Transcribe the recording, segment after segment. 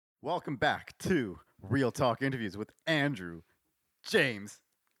Welcome back to Real Talk Interviews with Andrew James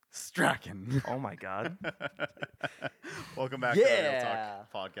Strachan. Oh my God. Welcome back to the Real Yeah.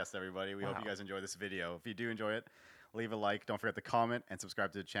 Talk podcast, everybody. We hope you Wow. guys enjoy this video. If you do enjoy it, leave a like. Don't forget to comment and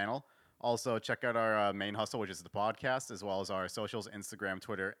subscribe to the channel. Also, check out our main hustle, which is the podcast, as well as our socials, Instagram,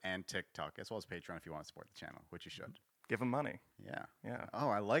 Twitter, and TikTok, as well as Patreon if you want to support the channel, which you should. Give him money. Yeah. Yeah. Oh,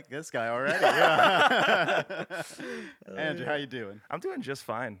 I like this guy already. Yeah. Andrew, how you doing? I'm doing just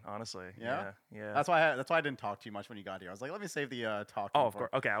fine, honestly. Yeah? Yeah. That's why I didn't talk too much when you got here. I was like, let me save the talk. Oh, of course.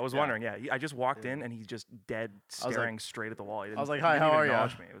 Okay, I was Yeah. wondering. Yeah, I just walked in and he's just dead, I was staring like- straight at the wall. He was like, didn't "Hi, even how are ya?"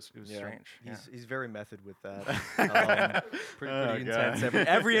 acknowledge me. It was Yeah. strange. Yeah. He's very method with that. Pretty Oh, intense. God.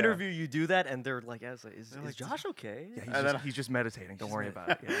 Every Yeah. interview you do that, and they're like, "Is like, Josh okay?" Yeah, And then- he's just meditating. Don't worry about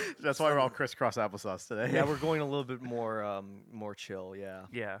it. Yeah. That's why we're all crisscross applesauce today. Yeah, we're going a little bit more chill. Yeah.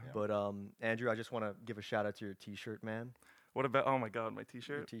 Yeah. But Andrew, I just want to give a shout out to your T-shirt, man. What about? Oh my God, my Your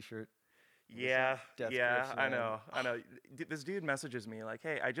T-shirt. T-shirt. Yeah. Death Yeah. grips, I man. know. I know. This dude messages me like,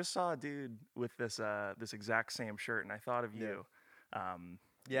 "Hey, I just saw a dude with this exact same shirt, and I thought of Yeah. you."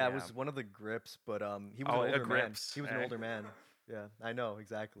 Yeah, it was one of the grips, but he was Oh, an a older man. grips, He was an eh? older man. Yeah, I know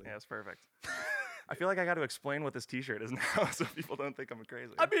exactly. Yeah, it's perfect. I feel like I got to explain what this T-shirt is now, so people don't think I'm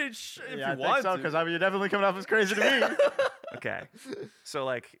crazy. I mean, if Yeah, I you think want so, to. because I mean, you're definitely coming off as crazy to me. Okay. So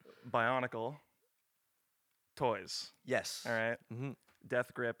like Bionicle toys, Yes. all right? Mhm.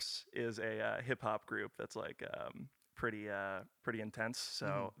 Death Grips is a hip hop group that's like pretty intense.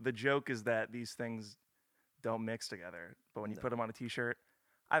 So the joke is that these things don't mix together, but when you No. put them on a T-shirt,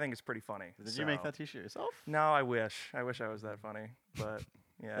 I think it's pretty funny. Did you make So- that T-shirt yourself? No, I wish. I wish I was that funny, but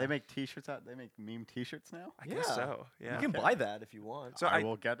yeah. They make T-shirts out. They make meme T-shirts now. I guess Yeah. so. Yeah. You can Okay. buy that if you want. So I I-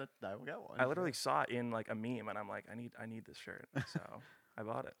 will get it. I will get one. I literally saw it in like a meme, and I'm like, I need this shirt. So I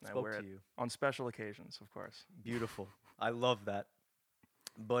bought it. And I Spoke wear to it you. on special occasions, of course. Beautiful. I love that.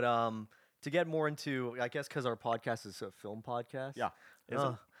 But to get more into, I guess, because our podcast is a film podcast. Yeah. Is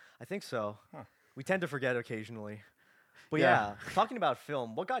it? I think so. Huh. We tend to forget occasionally. But Yeah. yeah, talking about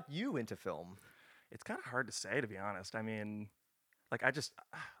film, what got you into film? It's kind of hard to say, to be honest. I mean, like I just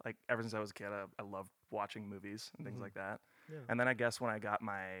like ever since I was a kid, I loved watching movies and things like that. Yeah. And then I guess when I got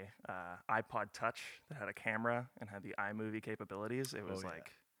my iPod Touch that had a camera and had the iMovie capabilities, it was yeah.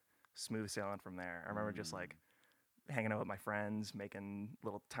 like smooth sailing from there. I remember just like hanging out with my friends, making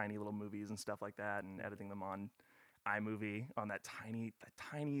tiny little movies and stuff like that, and editing them on iMovie on that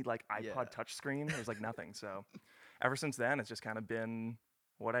tiny like iPod Yeah. Touch screen. It was like nothing. So ever since then, it's just kind of been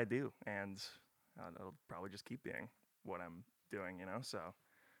what I do, and it'll probably just keep being what I'm doing, you know. So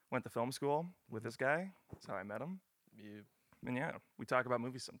went to film school with this guy. That's how I met him. You And yeah, we talk about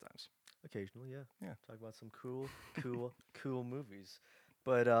movies sometimes. occasionally, yeah. Yeah. Talk about some cool movies.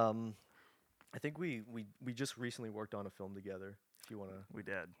 But I think we just recently worked on a film together. If you want to We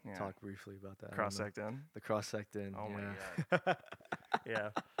did. Yeah. talk briefly about that. I don't Cross know. sect in. The cross sect in. Oh my yeah. God. Yeah.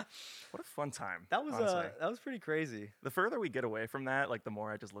 What a fun time. That was honestly. that was pretty crazy. The further we get away from that, like the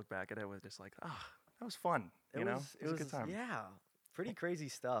more I just look back at it with just like, that was fun. You know? It was a good time. Yeah, pretty crazy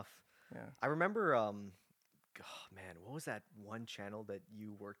stuff. Yeah. I remember, oh man, what was that one channel that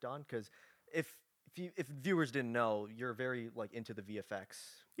you worked on? Because if viewers didn't know, you're very like into the VFX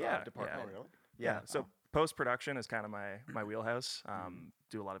Yeah, department. yeah. Oh, really? Yeah. So post production is kind of my wheelhouse.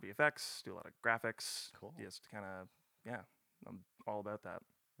 Do a lot of VFX, do a lot of graphics. Cool. Just kind of, yeah, I'm all about that.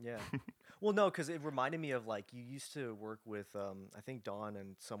 Yeah. Well, no, because it reminded me of like you used to work with I think Don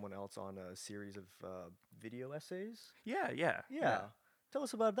and someone else on a series of video essays. Yeah. Yeah. Tell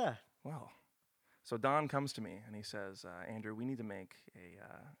us about that. Well, so Don comes to me and he says, Andrew, we need to make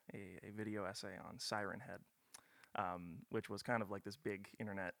a video essay on Siren Head, which was kind of like this big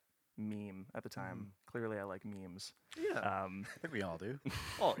internet meme at the time. Clearly, I like memes. Yeah. I think we all do.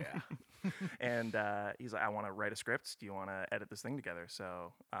 Oh yeah. And he's like, I want to write a script. Do you want to edit this thing together?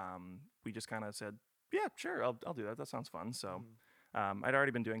 So we just kind of said, yeah, sure, I'll do that. That sounds fun. So I'd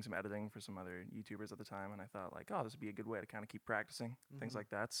already been doing some editing for some other YouTubers at the time, and I thought like, oh, this would be a good way to kind of keep practicing things like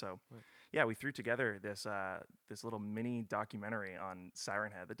that. So yeah, we threw together this this little mini documentary on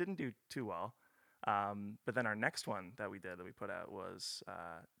Siren Head that didn't do too well. But then our next one that we put out was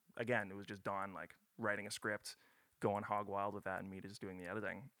again, it was just Don like writing a script, going hog wild with that, and me just doing the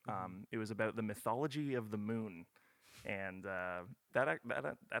editing. It was about the mythology of the moon, and that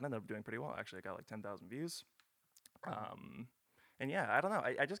ended up doing pretty well. Actually, it got like 10,000 views. And yeah, I don't know.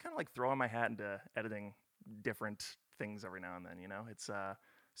 I just kind of like throw my hat into editing different things every now and then. You know, it's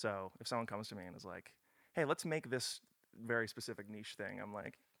so if someone comes to me and is like, "Hey, let's make this very specific niche thing," I'm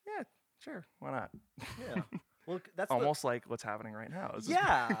like, "Yeah, sure, why not?" Yeah. Well, that's Almost like what's happening right now. This is-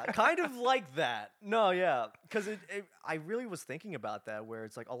 yeah, kind of like that. No, yeah, because I really was thinking about that, where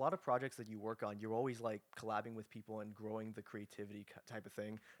it's like a lot of projects that you work on, you're always like collabing with people and growing the creativity type of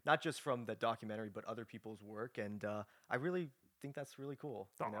thing, not just from the documentary, but other people's work, and I really think that's really cool.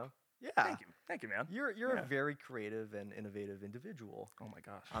 Aw. You know? Yeah. Thank you, man. You're Yeah. a very creative and innovative individual. Oh my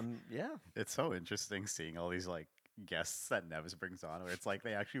gosh. Yeah. It's so interesting seeing all these like guests that Nevis brings on, where it's like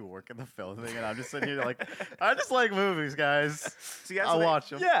they actually work in the film thing, and I'm just sitting here like, I just like movies, guys. See, that's I'll the thing. watch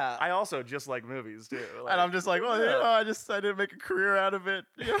them. Yeah. I also just like movies too. And I'm just like, well, you Yeah. know, I didn't make a career out of it.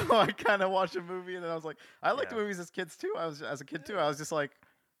 You know, I kind of watched a movie, and then I was like, I liked Yeah. movies as a kid too. I was just like,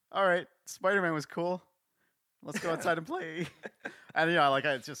 all right, Spider-Man was cool. Let's go outside and play. And you know, like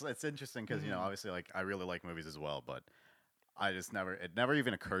it's interesting because you know, obviously, like I really like movies as well, but it never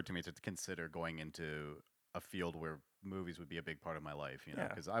even occurred to me to consider going into a field where movies would be a big part of my life. You know, Yeah.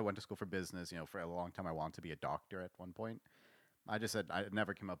 because I went to school for business. You know, for a long time, I wanted to be a doctor at one point. I just said it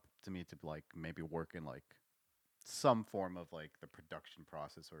never came up to me to like maybe work in like some form of like the production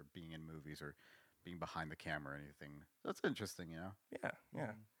process or being in movies or being behind the camera or anything. That's interesting, you know.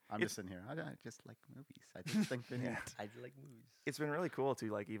 Yeah. I'm It's- just sitting here. I just like movies. I just think they're Yeah. neat. I like movies. It's been really cool to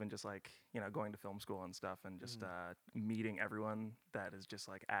like even just like, you know, going to film school and stuff and just meeting everyone that is just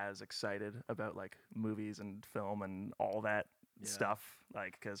like as excited about like movies and film and all that Yeah. stuff.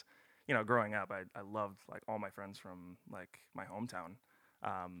 Like, because, you know, growing up, I loved like all my friends from like my hometown.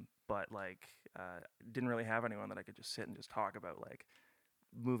 But like, didn't really have anyone that I could just sit and just talk about like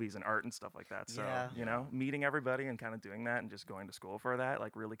movies and art and stuff like that. So, Yeah. you know, meeting everybody and kind of doing that and just going to school for that,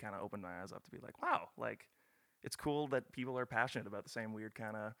 like really kind of opened my eyes up to be like, wow, like it's cool that people are passionate about the same weird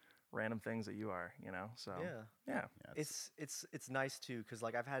kind of random things that you are, you know? So, yeah. Yeah, It's nice too, because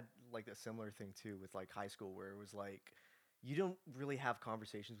like I've had like a similar thing too with like high school, where it was like you don't really have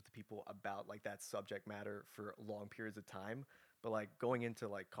conversations with the people about like that subject matter for long periods of time. But like going into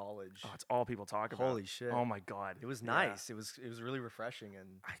like college, Oh, it's all people talk about. holy shit! Oh my God. It was Yeah. nice. It was really refreshing,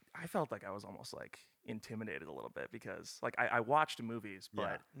 and I felt like I was almost like intimidated a little bit because like I watched movies,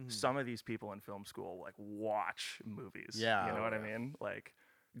 Yeah. but Mhm. some of these people in film school like watch movies. Yeah. You know Oh, what I yeah. mean? Like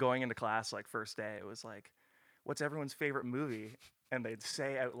going into class like first day, it was like, what's everyone's favorite movie? And they'd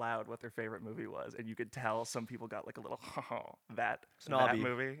say out loud what their favorite movie was, and you could tell some people got like a little that Snobby.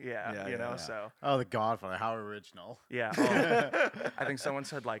 movie, Yeah, you know. yeah. So Oh, The Godfather, how original. yeah, oh, I think someone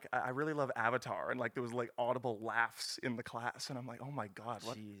said like I really love Avatar, and like there was like audible laughs in the class, and I'm like, oh my God,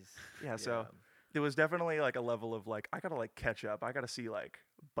 what? jeez. Yeah, so there was definitely like a level of like I gotta like catch up. I gotta see like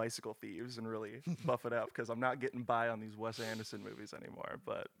Bicycle Thieves and really buff it up because I'm not getting by on these Wes Anderson movies anymore.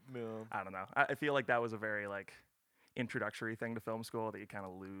 But Yeah. I don't know. I feel like that was a very like introductory thing to film school that you kind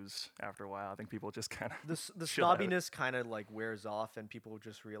of lose after a while. I think people just kind of The chill out. snobbiness kind of like wears off, and people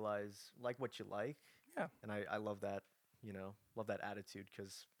just realize like what you like. Yeah. And I love that, you know, love that attitude,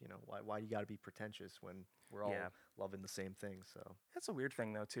 because you know why you got to be pretentious when we're all Yeah. loving the same thing. So That's a weird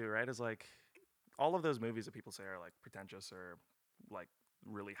thing though too, right? Is like all of those movies that people say are like pretentious or like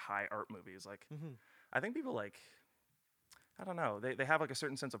really high art movies. Like I think people like I don't know. They have like a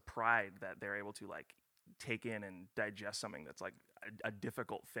certain sense of pride that they're able to like take in and digest something that's like a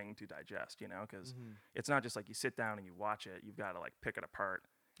difficult thing to digest, you know? Because it's not just like you sit down and you watch it. You've got to like pick it apart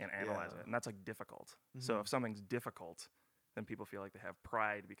and analyze Yeah. it, and that's like difficult. So if something's difficult, then people feel like they have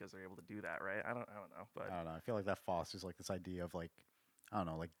pride because they're able to do that, right? I don't know, but I don't know. I feel like that fosters like this idea of like, I don't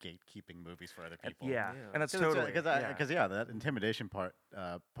know, like gatekeeping movies for other people. yeah, Yeah. and that's Because totally that intimidation part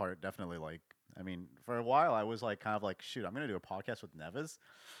definitely like. I mean, for a while I was like kind of like, shoot, I'm gonna do a podcast with Nevis.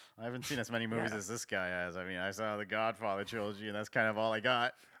 I haven't seen as many movies Yeah. as this guy has. I mean, I saw the Godfather trilogy, and that's kind of all I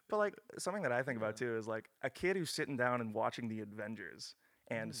got. But like something that I think about too is like a kid who's sitting down and watching the Avengers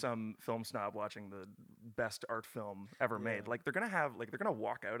and some film snob watching the best art film ever made. Like they're gonna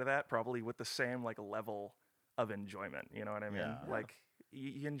walk out of that probably with the same like level of enjoyment. You know what I mean? Yeah. Like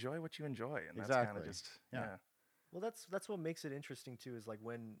you enjoy what you enjoy, and that's kind of Exactly. just Yeah. yeah. well, that's what makes it interesting too. Is like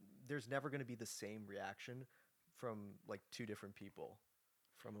when there's never going to be the same reaction from like two different people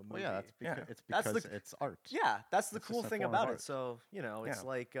from a movie. Well, yeah, that's Yeah. because, it's That's because the- it's art. Yeah, that's the It's cool just a thing form of about it. art. So, you know, it's Yeah.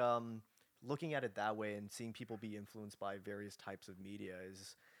 like looking at it that way and seeing people be influenced by various types of media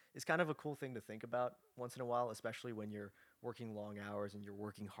is kind of a cool thing to think about once in a while, especially when you're working long hours and you're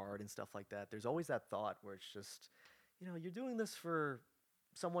working hard and stuff like that. There's always that thought where it's just, you know, you're doing this for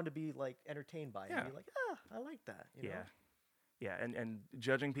someone to be like entertained by Yeah. and be like, I like that. You know? Yeah, and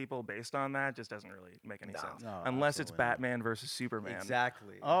judging people based on that just doesn't really make any No. sense. No, Unless it's absolutely not. Batman versus Superman.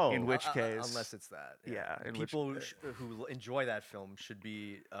 Exactly. Oh. In which case, unless it's that. yeah, in which- People who enjoy that film should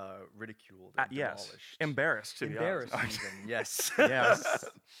be ridiculed. And yes, demolished. embarrassed to Embarrassed be honest. even. Yes. Yes.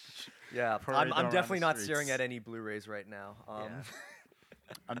 Yeah. Paraded I'm around definitely the not staring streets. at any Blu-rays right now.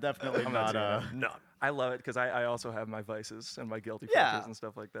 I'm definitely I'm not not. doing No. I love it because I also have my vices and my guilty Yeah. pleasures and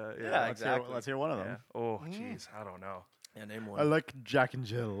stuff like that. Yeah, let's hear, exactly. let's hear one of Yeah. them. Oh, jeez, I don't know. Yeah, name I one. like Jack and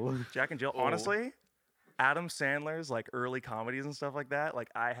Jill. Jack and Jill. Oh. Honestly, Adam Sandler's like early comedies and stuff like that. Like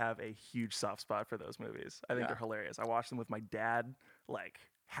I have a huge soft spot for those movies. I think Yeah. they're hilarious. I watched them with my dad. Like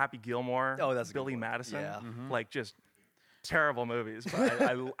Happy Gilmore. Oh, that's a good Billy one. Madison. Yeah. Like just terrible movies, but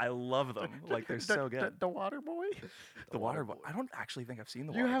I love them. Like they're so good. The Water Boy. The Water Boy. I don't actually think I've seen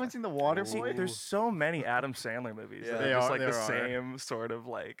the You Water haven't Boy. seen The Water See, Boy? there's so many Adam Sandler movies. Yeah. that They are just are- like the there are. same sort of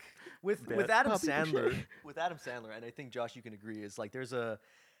like with bit. Adam Puppy Sandler, Pache. with Adam Sandler, and I think Josh, you can agree, is like there's a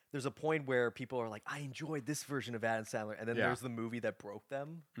point where people are like, I enjoyed this version of Adam Sandler, and then Yeah. there's the movie that broke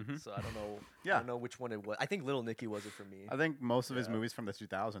them. Mhm. So I don't know. Yeah. I don't know which one it was. I think Little Nicky was it for me. I think most of his Yeah. movies from the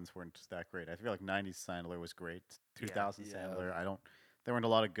 2000s weren't just that great. I feel like 90s Sandler was great. 2000s Yeah. Sandler, there weren't a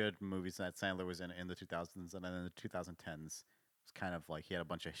lot of good movies that Sandler was in the 2000s, and then in the 2010s, it's kind of like he had a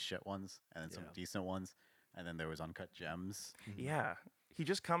bunch of shit ones and then some Yeah. decent ones, and then there was Uncut Gems. yeah. He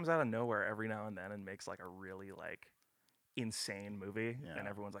just comes out of nowhere every now and then and makes like a really like insane movie, Yeah. and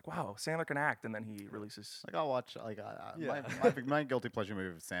everyone's like, "Wow, Sandler can act," and then he releases. Like I'll watch Yeah. my guilty pleasure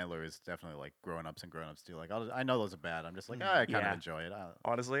movie with Sandler is definitely like Grown Ups and Grown Ups too. Like I know those are bad. I'm just like I kind Yeah. of enjoy it.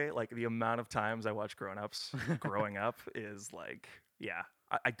 Honestly, like the amount of times I watch Grown Ups growing up is like, yeah.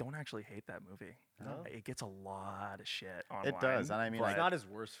 I don't actually hate that movie. No? It gets a lot of shit online. It does, and I mean, It's like, not his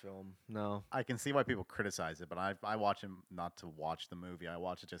worst film. No. I can see why people criticize it, but I watch him not to watch the movie. I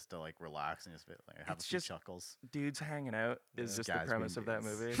watch it just to like relax and just like, have It's a few just- chuckles. Dudes hanging out is Yeah. just Guys the premise being of that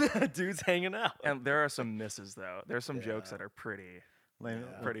dudes. movie. Dude's hanging out. And there are some misses though. There's some jokes Yeah. that are pretty. Like,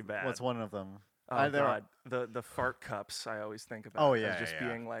 Yeah. Pretty bad. What's one of them? Oh there are- god, the fart cups I always think about. Oh, as yeah, just yeah.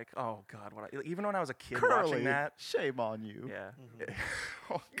 being like, oh god, even when I was a kid Curly, watching that. shame on you. Yeah. Mm-hmm.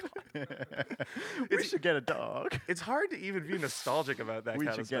 Oh, God. We should get a dog. It's hard to even be nostalgic about that We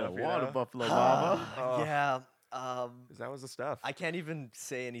kind should of get a stuff. you water know? buffalo mama. Oh. Yeah. 'Cause that was the stuff. I can't even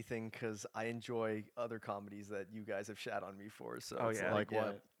say anything because I enjoy other comedies that you guys have shat on me for. So Oh, it's yeah. Like yeah.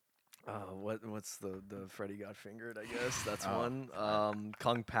 what? What's the Freddy got fingered? I guess that's Oh. one.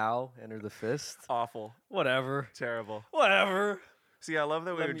 Kung Pao, Enter the Fist. Awful. Whatever. Terrible. Whatever. See, I love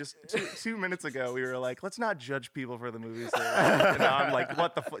that we Let were me- just 2 minutes ago. We were like, let's not judge people for the movies. And now I'm like,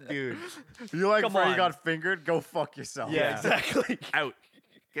 what the fuck, dude? You like Come Freddy on. got fingered? Go fuck yourself. Yeah, Yeah. exactly. Out.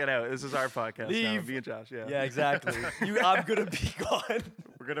 Get out. This is our podcast now. Leave. Me and Josh. Yeah. Yeah, exactly. I'm gonna be gone.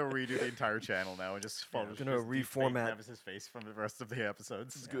 We're gonna redo the entire channel now and just follow. Gonna reformat. Nevis's face from the rest of the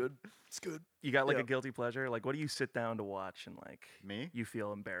episodes. It's good. It's good. You got like Yeah. a guilty pleasure? Like, what do you sit down to watch and like Me? you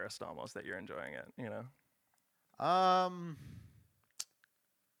feel embarrassed almost that you're enjoying it? You know?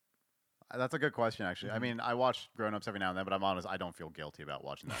 That's a good question, actually. I Mm-hmm. mean, I watch Grown Ups every now and then, but I'm honest, I don't feel guilty about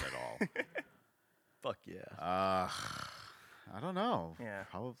watching that at all. Fuck yeah. I don't know. Yeah.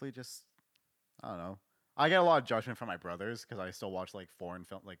 Probably just, I don't know. I get a lot of judgment from my brothers because I still watch like foreign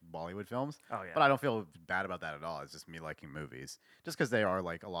film, like Bollywood films. Oh yeah. But I don't feel bad about that at all. It's just me liking movies, just because they are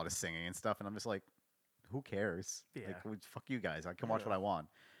like a lot of singing and stuff, and I'm just like, who cares? Yeah. Like, fuck you guys. I can watch what I want.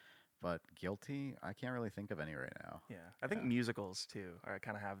 But guilty, I can't really think of any right now. Yeah, I think musicals too, or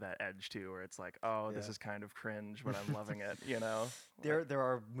kind of have that edge too, where it's like, oh, this Yeah. is kind of cringe, but I'm loving it. You know? There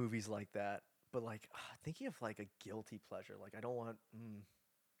are movies like that, but like thinking of like a guilty pleasure, like I don't want.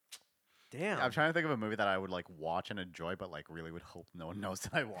 Damn. I'm trying to think of a movie that I would like watch and enjoy, but like really would hope no one knows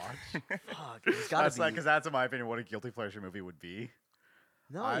that I watch. Fuck. It's gotta That's be. like, because that's in my opinion what a guilty pleasure movie would be.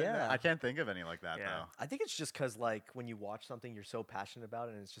 No, I, I can't think of any like that Yeah. though. I think it's just because like when you watch something, you're so passionate about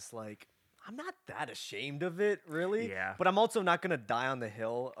it, and it's just like I'm not that ashamed of it, really. Yeah. But I'm also not gonna die on the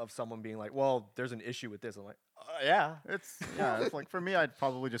hill of someone being like, "Well, there's an issue with this." I'm like, Yeah, it's like for me, I'd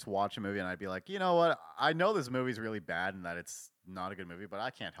probably just watch a movie and I'd be like, you know what? I know this movie's really bad and that it's not a good movie, but I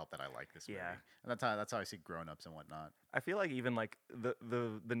can't help that I like this movie. Yeah. And that's how I see Grown Ups and whatnot. I feel like even like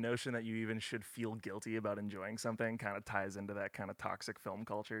the notion that you even should feel guilty about enjoying something kind of ties into that kind of toxic film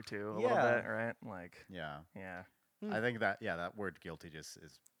culture too, a little Yeah. bit, right? Like, Yeah, yeah, I think that word guilty just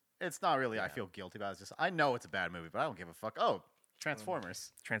is. It's not really I feel guilty about it. It's just I know it's a bad movie, but I don't give a fuck. Oh,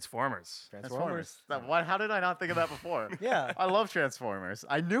 Transformers. Transformers. How did I not think of that before? Yeah. I love Transformers.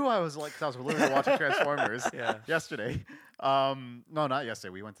 I knew I was like, 'cause I was literally watching Transformers Yeah. yesterday. No, not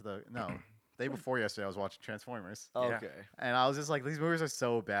yesterday. We went to the day before yesterday. I was watching Transformers, Okay. and I was just like, these movies are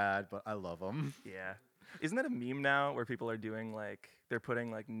so bad, but I love them. Yeah. Isn't that a meme now where people are doing like they're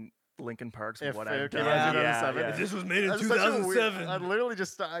putting like Linkin Park's If What it I've came Done? out in Yeah, 2007. yeah. If this was made in That's such a weird- 2007. I literally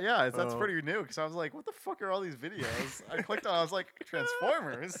just that's Oh. pretty new because I was like, what the fuck are all these videos? I clicked on, I was like,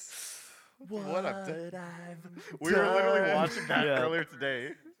 Transformers. What up? We were literally watching that Yeah. earlier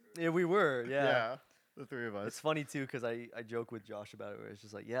today. Yeah, we were. Yeah, the three of It's us. funny too because I joke with Josh about it where it's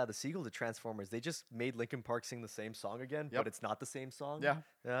just like, yeah, the sequel to Transformers, they just made Linkin Park sing the same song again, Yep. but it's not the same song. Yeah,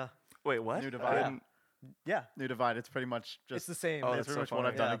 Yeah. Wait, what? New I Divide. didn't- Yeah. New Divide. It's pretty much It's just the same. Oh, it's that's pretty so much what funny.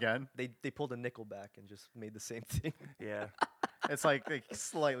 I've done Yeah. again. They pulled a nickel back and just made the same thing. Yeah, It's like they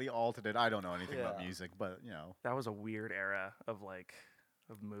slightly altered it. I don't know anything about Yeah. music, but you know, that was a weird era of like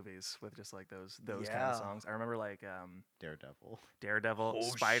of movies with just like those kind Yeah. of songs. I remember like Daredevil. Daredevil,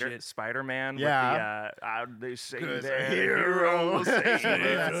 Oh, shit. Spider-Man. Yeah. With the they say Good they're hero. heroes.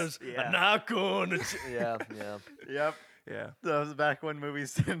 Yes. Yeah. not gonna. Yeah. Yep, Yeah. that was back when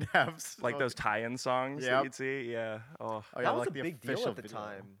movies didn't have Like those tie-in songs that Yep. you'd see. Yeah. Oh. Oh, yeah, That was like a the big deal official at the video.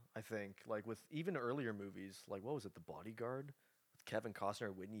 time, I think. Like with even earlier movies, like what was it, The Bodyguard, with Kevin Costner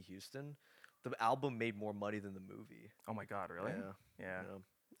and Whitney Houston. The album made more money than the movie. Oh my God, really? Yeah. Yeah. Yeah.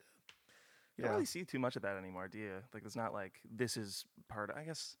 You don't Yeah. really see too much of that anymore, do you? Like, it's not like this is part. I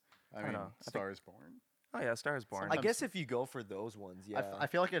guess. I I mean, know. I Star is Born. Oh yeah, Star is Born. I Sometimes- guess if you go for those ones, I yeah. f- I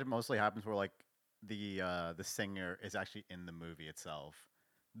feel like it mostly happens where like the singer is actually in the movie itself.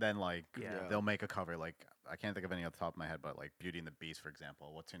 Then like Yeah. they'll make a cover. Like I can't think of any off the top of my head, but like Beauty and the Beast, for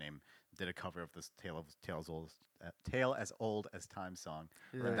example. What's her name? Did a cover of this Tale as Old as Time song,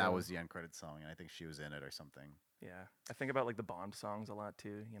 Yeah. and that was the end credit song, and I think she was in it or something. Yeah, I think about like the Bond songs a lot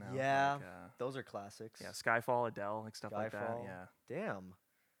too. You know. Yeah. Like, Those are classics. yeah, Skyfall, Adele, like stuff like that. Skyfall. Yeah. Damn.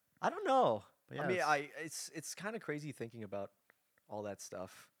 I don't know. But I yeah, mean, it's- it's kind of crazy thinking about all that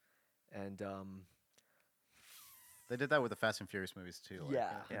stuff, and They did that with the Fast and Furious movies too. Like,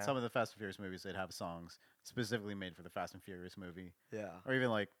 Yeah. in Yeah. some of the Fast and Furious movies, they'd have songs specifically made for the Fast and Furious movie. yeah. Or even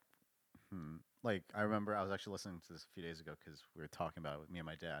like I remember I was actually listening to this a few days ago because we were talking about it with me and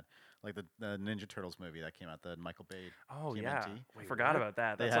my dad. Like the Ninja Turtles movie that came out, the Michael Bay. Oh TMNT. yeah. I Wait, forgot what? about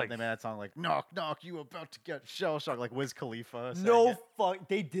that. They That's had like they made that song like "Knock Knock, you about to get shell shocked," like Wiz Khalifa. sang No it. fuck.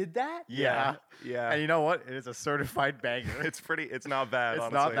 They did that? Yeah. Yeah. And you know what? It is a certified banger. It's pretty. It's not bad. It's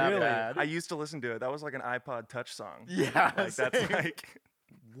honestly. not that Really? bad. I used to listen to it. That was like an iPod Touch song. Yeah, Like that's same. like.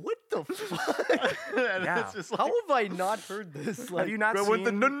 What the fuck? And Yeah. it's just How like, have I not heard this? Like, Have you not "Go with the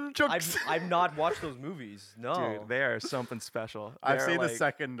seen? nunchucks." I've not watched those movies. No. Dude, they are something special. I've They're seen the like-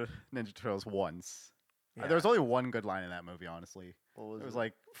 second Ninja Turtles once. Yeah. There was only one good line in that movie, honestly. What It was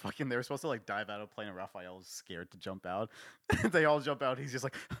like fucking. They were supposed to like dive out of a plane, and Raphael was scared to jump out. They all jump out. He's just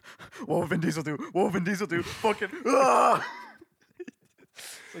like, "What will Vin Diesel do? What will Vin Diesel do? Fucking!" ah!"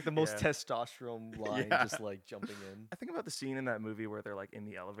 It's like the most Yeah. testosterone line, Yeah. just like jumping in. I think about the scene in that movie where they're like in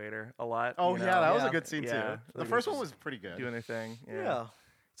the elevator a lot. Oh you yeah, know, that was a Yeah. good scene Yeah, too. The like first it's one just was pretty good. doing their thing. Yeah. Yeah.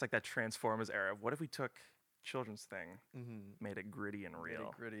 It's like that Transformers era. What if we took children's thing, Mm-hmm. made it gritty and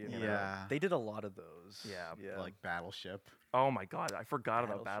real? Gritty. you know? Yeah. They did a lot of those. Yeah, Yeah. Like Battleship. Oh my God, I forgot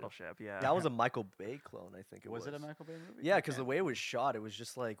about Battleship. Battleship. Yeah. That was a Michael Bay clone, I think it was. Was it a Michael Bay movie? Yeah, I because the can't- way it was shot, it was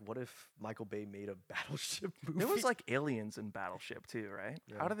just like, what if Michael Bay made a Battleship movie? There was like aliens in Battleship too, right?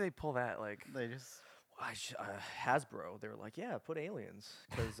 How Yeah. did they pull that? Like, they just Hasbro. They were like, yeah, put aliens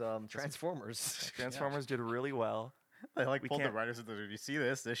because Transformers. Transformers did really well. they like We pulled the can't- writers of the. You see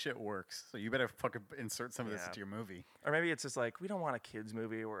this? This shit works. So you better fucking insert some of this Yeah. into your movie. Or maybe it's just like we don't want a kids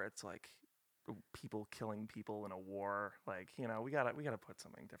movie where it's like people killing people in a war. Like, you know, we gotta put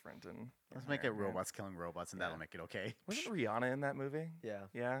something different and Let's make it robots killing robots, and Yeah. that'll make it okay. Wasn't Rihanna in that movie? Yeah.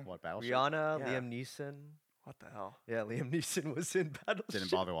 Yeah. What Battleship? Rihanna, Yeah. Liam Neeson. What the hell? Yeah, Liam Neeson was in Battleship. Didn't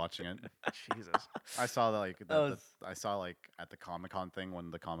bother watching it. Jesus. I saw like That was- I saw like at the Comic-Con thing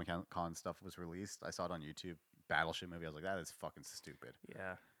when the Comic-Con stuff was released. I saw it on YouTube. Battleship movie. I was like, that is fucking stupid.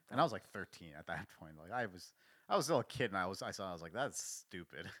 Yeah. And I was like 13 at that point. Like I was still a kid, and I was like, that's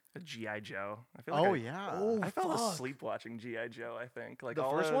stupid. A G.I. Joe. I feel like Oh I, yeah. Oh, I fell fuck. asleep watching G.I. Joe, I think. Like The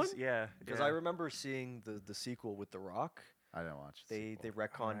all first those, one? Yeah. Because yeah. I remember seeing the sequel with The Rock. I didn't watch. the They sequel.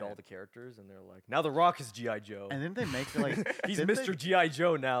 retconned all Alright. the characters, and they're like, now The Rock is G.I. Joe. And then they make like He's didn't Mr. They, G.I.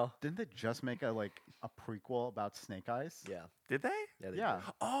 Joe now. didn't they just make a prequel about Snake Eyes? Yeah. Did they? Yeah. They Yeah.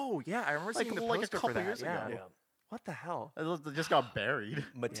 did. Oh, yeah. I remember Like- seeing the like a poster couple for that. years ago. yeah. Yeah. What the hell? They just got buried.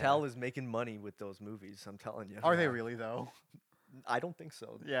 Mattel is making money with those movies. I'm telling you. Are they really though? I don't think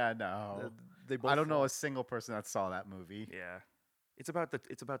so. Yeah, no. They both I don't know a single person that saw that movie. Yeah. It's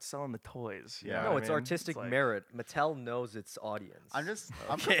about selling the toys. you Yeah. know No, what I it's mean? artistic like- merit. Mattel knows its audience. I'm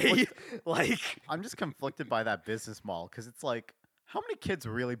okay. like, I'm just conflicted by that business model because it's like, how many kids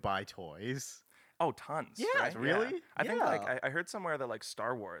really buy toys? Oh, tons. Yeah, right? really? I think Yeah. like I heard somewhere that like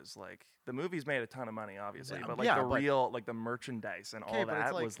Star Wars, like the movies made a ton of money, obviously, Yeah, but like yeah, the but- real like the merchandise and all Okay, but it's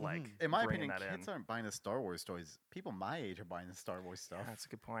that like, was like in my bringing opinion, that kids in. aren't buying the Star Wars toys. People my age are buying the Star Wars stuff. Yeah, that's a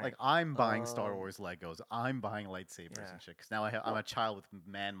good point. Like I'm buying Star Um, Wars Legos. I'm buying lightsabers Yeah. and shit. Because now I'm a child with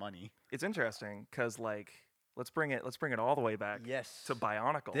man money. It's interesting because like let's bring it all the way back Yes. to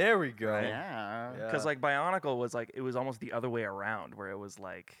Bionicle. There we go. Right? Yeah. Yeah. Because like Bionicle was like it was almost the other way around, where it was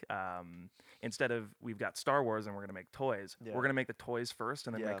like instead of we've got Star Wars and we're gonna make toys, Yeah. we're gonna make the toys first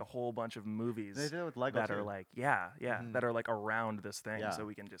and then Yeah. make a whole bunch of movies They did it with Lego that are too. like Mhm. that are like around this thing, Yeah. so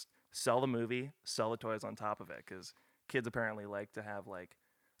we can just sell the movie, sell the toys on top of it. Because kids apparently like to have like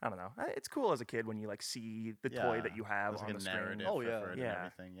I don't know, it's cool as a kid when you like see the toy that you have There's on like the a screen narrative Oh, for yeah. it Yeah. and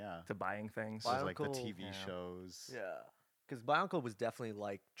everything. Yeah. to buying things. Bio- There's like the Bionicle, TV yeah. shows. Yeah. Because Bionicle was definitely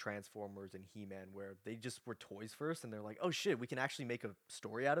like Transformers and He-Man, where they just were toys first, and they're like, "Oh shit, we can actually make a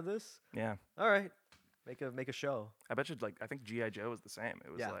story out of this." Yeah. All right, make a show. I bet you like I think GI Joe was the same. It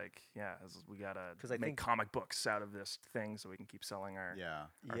was Yeah. like we gotta 'Cause I make think- comic books out of this thing so we can keep selling our Yeah.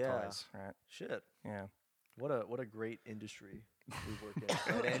 Yeah. toys, right? Shit. Yeah. What a great industry we work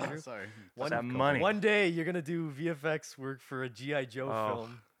in, right, Andrew? Sorry. that money. One day you're gonna do VFX work for a GI Joe Oh.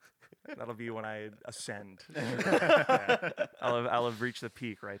 film. That'll be when I ascend. Yeah. I'll have reached the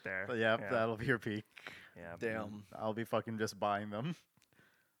peak right there. But yeah, yeah. that'll be your peak. Yeah. Damn. I'll be fucking just buying them.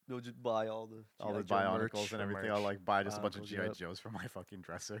 You'll just buy all the All G.I. the Joe merch. Bionicles and The everything. I'll merch. like buy just a bunch of Bionicles, GI yep. Joes for my fucking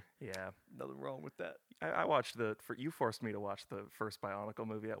dresser. Yeah. Nothing wrong with that. I watched you forced me to watch the first Bionicle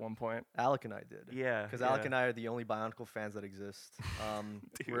movie at one point. Alec and I did. Yeah. Because yeah. Alec and I are the only Bionicle fans that exist.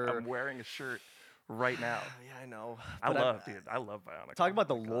 Dude, I'm wearing a shirt right now. Yeah, I know. I But love Bionicle. Talking about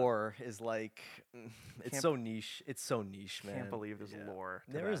the Oh my God. lore is like, it's Can't- so niche. It's so niche, man. Can't believe there's Yeah. lore.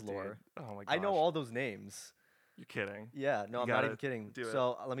 to There that, is lore. dude. Oh my gosh. I know all those names. You're kidding. Yeah, no, You I'm not gotta even kidding. do it.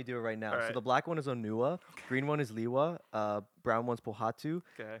 So let me do it right now. So Alright. the black one is Onua, green one is Liwa, brown one's Pohatu,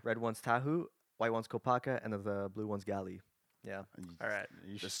 Okay. red one's Tahu, white one's Kopaka, and the blue one's Gali. Yeah. All right.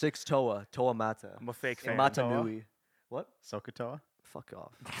 You The should six Toa, Toa Mata, I'm a fake fan. and Mata Toa? Nui. What? Sokotoa? Fuck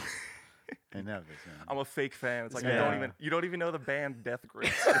off. I never. I'm a fake fan. It's like Yeah. you don't even know the band Death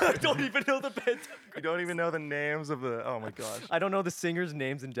Grips. I don't even know the band. You don't even know the names of the. Oh my gosh. I don't know the singers'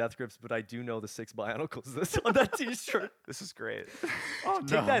 names in Death Grips, but I do know the six Bionicles that's on that T-shirt. This is great. Oh,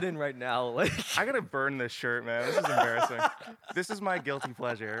 take that in right now. Like, I gotta burn this shirt, man. This is embarrassing. This is my guilty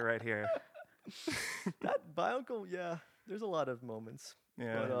pleasure right here. that Bionicle, yeah. There's a lot of moments.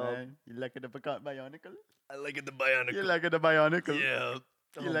 Yeah. But, You like the Bionicle? I like it the Bionicle. You like the Bionicle? Yeah.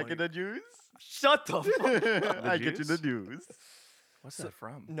 You like the juice? Shut the fuck. I get you the juice? juice. What's that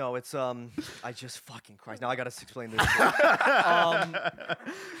from? No, it's I just fucking Christ. Now I gotta explain this. shit.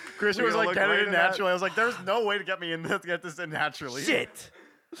 Christian We was all like, look get right it in in that. naturally. I was like, there's no way to get me in this, get this in naturally. Shit.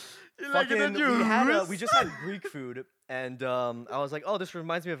 You like the Fucking, juice? we just had Greek food, and I was like, oh, this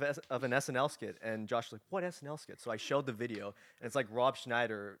reminds me of an SNL skit. And Josh was like, what SNL skit? So I showed the video, and it's like Rob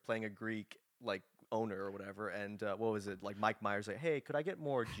Schneider playing a Greek like owner or whatever. And what was it? Like Mike Myers like, hey, could I get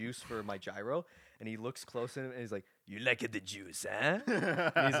more juice for my gyro? And he looks close at him, and he's like, you like it the juice, huh?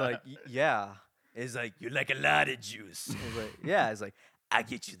 And he's like, yeah. And he's like, you like a lot of juice. And he's like, yeah. He's like, I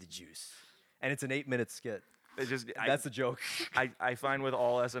get you the juice. And it's an 8-minute skit. It just That's the joke. I find with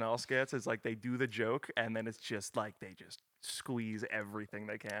all SNL skits, it's like they do the joke and then it's just like they just squeeze everything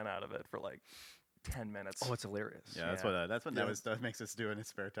they can out of it for like 10 minutes. Oh, it's hilarious. Yeah, that's Yeah. what Yeah. that makes us do in his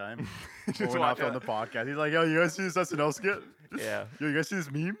spare time. Just When we're not watch on it. the podcast. He's like, yo, you guys see this SNL skit? Yeah. Yo, you guys see this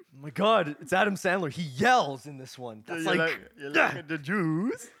meme? Oh my God, it's Adam Sandler. He yells in this one. Yeah, That's you like, you like the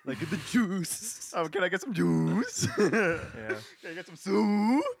juice? like the juice. Oh, can I get some juice? Yeah. Can I get some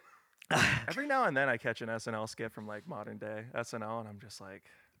soup? Every now and then I catch an SNL skit from like modern day SNL and I'm just like,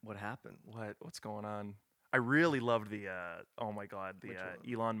 What happened? what's going on? I really loved the oh my god, the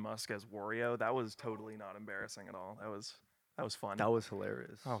Which Elon Musk as Wario. That was totally not embarrassing at all. That was fun. That was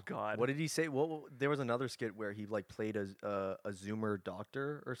hilarious. Oh god. What did he say? There was another skit where he like played a Zoomer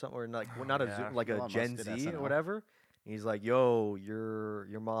doctor or something, or like well, not a yeah. Zoom, like a Elon Musk Gen did Z or SNL. whatever. And he's like, "Yo, your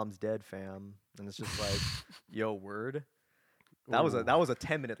mom's dead, fam," and it's just like, "Yo, word." That was a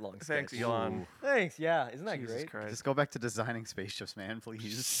 10-minute long sketch. Thanks, Elon. Thanks. Yeah, isn't that Jesus great? Christ. Just go back to designing spaceships, man,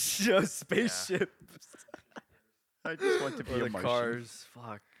 please. Just spaceship. I just want to be Or a the Martian. cars.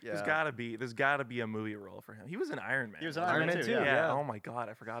 Fuck. Yeah. There's gotta be a movie role for him. He was in Iron Man. He was in wasn't Iron Man Man too, too, yeah. yeah. Oh my god,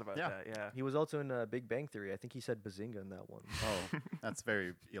 I forgot about Yeah. that. Yeah. He was also in Big Bang Theory. I think he said bazinga in that one. Oh, that's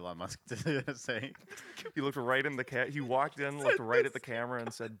very Elon Musk to say. He looked right in the he walked in, looked right at the camera,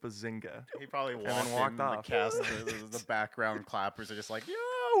 and said "bazinga." He probably walked, then walked in, off. The cast, the background clappers are just like, yo,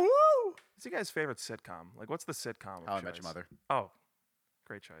 woo! What's your guys' favorite sitcom? Like, what's the sitcom? Of How I Met Your choice? Mother. Oh,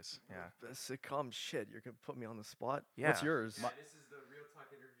 Great choice. Yeah. Best sitcom. Shit, you're gonna put me on the spot. Yeah. What's yours? This is the Real Talk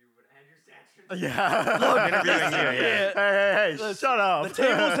interview with Andrew Sanchez. Yeah. I'm interviewing you. Yeah. Hey, shut up. The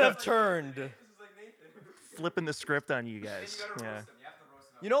tables have turned. This is like Nathan. Flipping the script on you Then guys. you gotta Yeah. roast him. You have to roast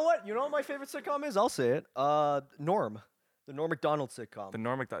him. You know what? You know what my favorite sitcom is? I'll say it. Norm, the Norm Macdonald sitcom. The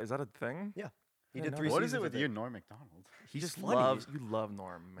Norm Macdonald, is that a thing? Yeah, he I did know 3 that. What seasons. is it with of you, Norm Macdonald? He He's just funny. you love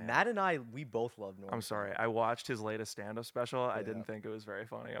Norm, man. Matt and I, we both love Norm. I'm sorry. I watched his latest stand-up special. I Yeah. didn't think it was very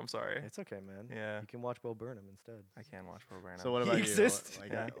funny. I'm sorry. It's okay, man. Yeah. You can watch Bo Burnham instead. I can watch Bo Burnham. So what He about exists. you?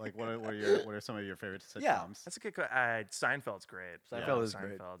 Like, Yeah. like what are some of your favorite sitcoms? Yeah. That's a good. Seinfeld's great. Seinfeld is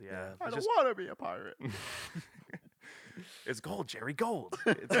great. Seinfeld, yeah. Yeah. I It's don't just- want to be a pirate. It's gold, Jerry, gold.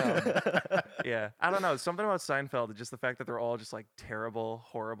 It's, yeah, I don't know. Something about Seinfeld, just the fact that they're all just like terrible,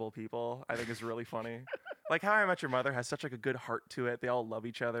 horrible people, I think is really funny. Like How I Met Your Mother has such like a good heart to it. They all love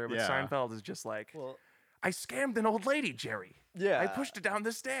each other, but Yeah. Seinfeld is just like, Well, I scammed an old lady, Jerry. yeah. I pushed it down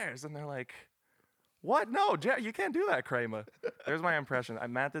the stairs, and they're like, what? No, Jerry, you can't do that, Kramer. There's my impression.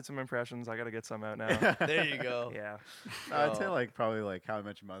 Matt did some impressions. I gotta get some out now. There you go. Yeah. I'd say Oh. like probably like How I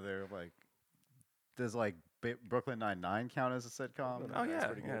Met Your Mother. Like, does like Brooklyn Nine-Nine count as a sitcom? Oh yeah,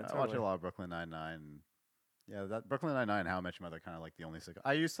 pretty yeah. good. I watch Totally. a lot of Brooklyn Nine-Nine. Yeah, that Brooklyn Nine-Nine and How I Met Your Mother kind of like the only sitcom.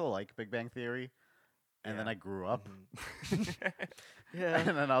 I used to like Big Bang Theory, and then Yeah. I grew up, Yeah.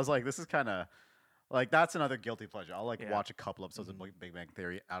 and then I was like, this is kind of like that's another guilty pleasure. I'll like Yeah. watch a couple episodes of Big Bang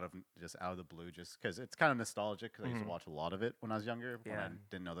Theory out of the blue, just because it's kind of nostalgic. Because I used Mhm. to watch a lot of it when I was younger, when I Yeah.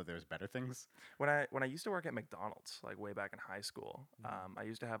 didn't know that there was better things. When I used to work at McDonald's, like way back in high school, Mm-hmm. I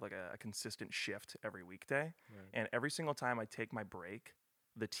used to have like a consistent shift every weekday, Right. and every single time I take my break,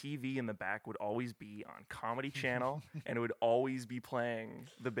 the TV in the back would always be on Comedy Channel, and it would always be playing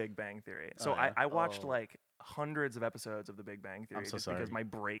The Big Bang Theory. So Oh, yeah? I watched Oh. like hundreds of episodes of The Big Bang Theory so just sorry. because my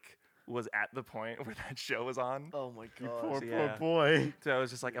break was at the point where that show was on. Oh my You god. poor, so poor yeah. boy. So I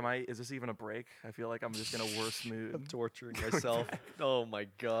was just like, is this even a break? I feel like I'm just in a worse I'm mood. torturing myself. Oh my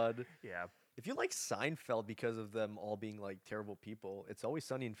god. Yeah. If you like Seinfeld because of them all being like terrible people, It's Always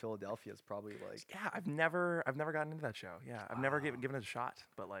Sunny in Philadelphia is probably like. Yeah, I've never gotten into that show. Yeah, I've never given it a shot.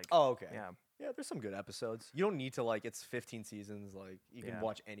 But like, Oh, okay. yeah, Yeah, there's some good episodes. You don't need to like. It's 15 seasons. Like you can Yeah.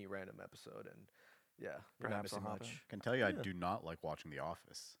 watch any random episode, and yeah, you're not Perhaps missing I'll hop much. in. Can tell you, I Yeah. do not like watching The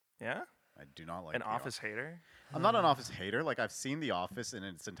Office. yeah. I do not like An The Office hater. I'm not an Office hater. Like I've seen The Office in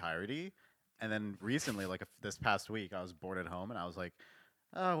its entirety, and then recently, like this past week, I was bored at home, and I was like,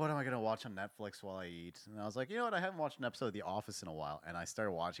 "Oh, what am I gonna watch on Netflix while I eat?" And I was like, "You know what? I haven't watched an episode of The Office in a while," and I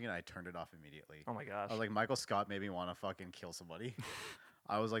started watching it. And I turned it off immediately. Oh my gosh. I was like, Michael Scott made me want to fucking kill somebody.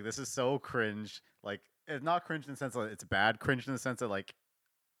 I was like, this is so cringe. Like, it's not cringe in the sense that it's bad. Cringe in the sense that like,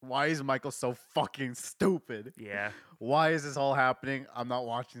 why is Michael so fucking stupid? yeah. Why is this all happening? I'm not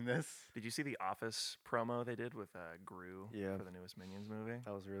watching this. Did you see the Office promo they did with Gru Yeah. for the newest Minions movie?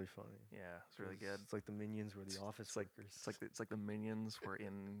 That was really funny. Yeah, it's really good. It's like the Minions were the Office It's like workers. it's like the Minions were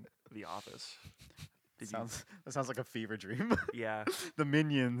in the Office. Did That sounds like a fever dream. you? Yeah. The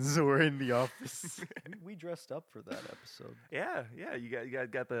minions were in the office. we dressed up for that episode. Yeah. Yeah. You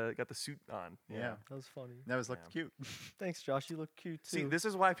got the suit on. Yeah. That was funny. That was looked cute. Thanks, Josh. You look cute too. See, this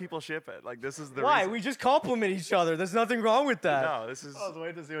is why people ship it. Like this is the Why? reason. We just compliment each other. There's nothing wrong with that. No, this is I was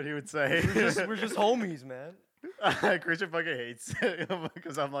waiting to see what he would say. We're just homies, man. Christian fucking hates it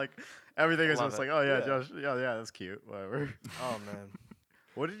because I'm like everything is Love just it. like, oh yeah, Yeah. Josh, yeah, that's cute, whatever. Oh man.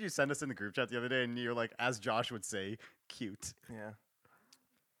 What did you send us in the group chat the other day? And you're like, as Josh would say, cute. yeah.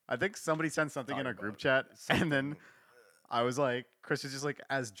 I think somebody sent something in Talking our group about chat, and then I was like, Chris was just like,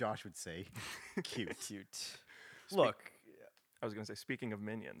 as Josh would say, cute. Cute. Look. I was gonna say, speaking of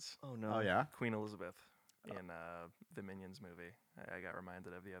Minions, Oh no. Oh yeah. Queen Elizabeth in the Minions movie, I got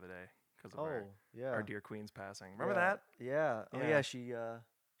reminded of the other day because of Oh yeah. our dear Queen's passing. Remember Yeah. that? Yeah. Oh Yeah. yeah.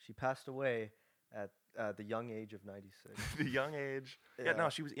 She passed away at the young age of 96. The young age. Yeah. Yeah. no,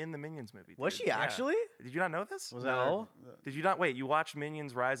 she was in the Minions movie. Was dude. she Yeah. actually? Did you not know this? Was No. Did you not wait? You watched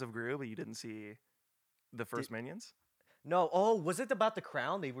Minions: Rise of Gru, but you didn't see the first Minions. No. Oh, was it about the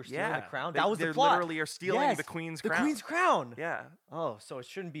crown? They were stealing the crown. That was they the plot. literally are stealing Yes, the Queen's the crown. Queen's crown. Yeah. Oh, so it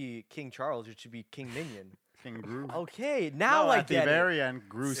shouldn't be King Charles. It should be King Minion. King Gru. Okay, now I at the get it. very end,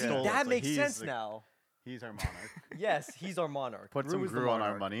 Gru See, stole it, that so makes he's sense the- now. He's our monarch. Yes, he's our monarch. Put some is the Gru on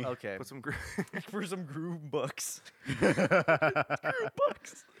our monarch. money. Okay. Put some Gru. For some Gru books.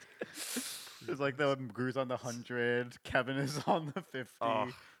 Books. It's like the Gru's on the 100, Kevin is on the 50, Oh.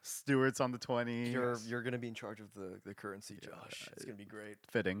 Stuart's on the 20. You're gonna be in charge of the currency, Josh. It's gonna be great.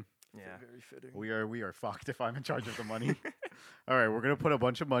 Fitting. Yeah. Very fitting. We are fucked if I'm in charge of the money. All right, we're gonna put a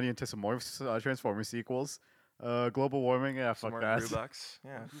bunch of money into some more Transformers sequels. Global warming, yeah, Some fuck more Gru that. bucks.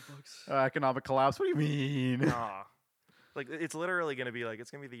 Yeah. Economic collapse. What do you mean? Aw. Like it's literally gonna be like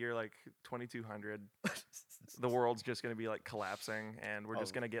it's gonna be the year like 2200. The world's just gonna be like collapsing, and we're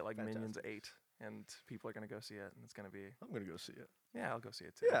just Oh, gonna get like fantastic. Minions 8, and people are gonna go see it, and it's gonna be I'm gonna go see it. yeah, I'll go see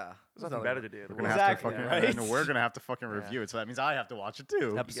it too. Yeah, There's nothing better to do. The We're gonna world's have Exactly, to gonna fucking, right? and we're gonna have to fucking Yeah. review it. So that means I have to watch it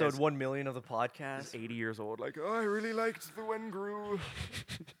too. Episode guys- 1 million of the be podcast. 80 years old. Like, oh, I really liked the Wengru.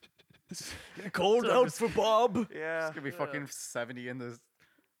 Cold So out just- for Bob. Yeah. It's gonna be yeah. fucking 70 in this.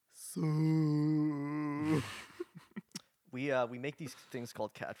 So We make these things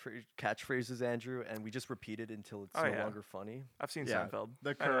called catchphrases, Andrew, and we just repeat it until it's Oh, no yeah. longer funny. I've seen Yeah, Seinfeld. the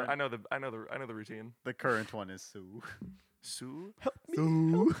I know, current- I know the routine. the current one is Sue. Sue? Help me, Sue.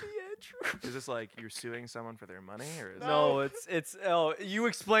 help me, Andrew. Is this like you're suing someone for their money, or is No, it's oh, you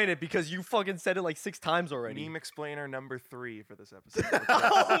explain it because you fucking said it like 6 times it already. meme explainer number 3 for this episode?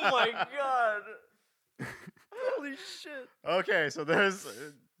 Oh my god. Holy shit. Okay, so there's.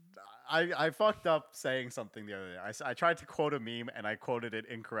 I fucked up saying something the other day. I tried to quote a meme and I quoted it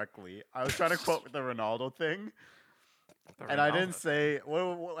incorrectly. I was trying to quote the Ronaldo thing, The and I Ronaldo didn't say.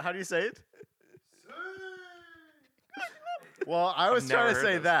 How do you say it? Well, I was never trying to heard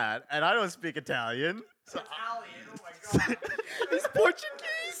say this. that, and I don't speak Italian. So Italian. Oh my god. He's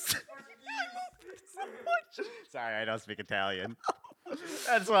Portuguese. sorry, I don't speak Italian.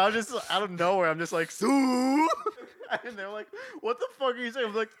 And so I'm just out of nowhere. I'm just like Sue, and they're like, "What the fuck are you saying?"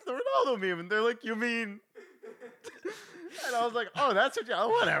 I'm like, "The Ronaldo meme," and they're like, "You mean?" And I was like, "Oh, that's what you. Oh,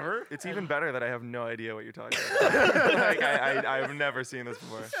 whatever." It's even better that I have no idea what you're talking about. Like I've never seen this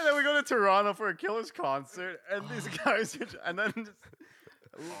before. And then we go to Toronto for a Killers concert, and these guys, and then just,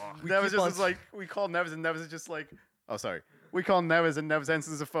 Neves keep just on is like, we call Neves, and Neves is just like, oh, sorry. We call Neves, and Neves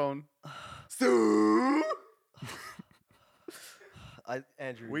answers the phone. Sue!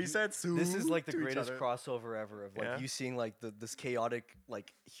 Andrew, We said Sue. this is like the to each greatest other. crossover ever of like Yeah. you seeing like this chaotic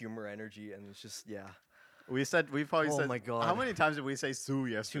like humor energy, and it's just We probably Oh said, my God. how many times did we say Sue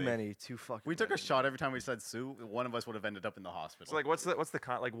too yesterday? many, too fucking. We took a many. shot every time we said Sue. One of us would have ended up in the hospital. So like, what's the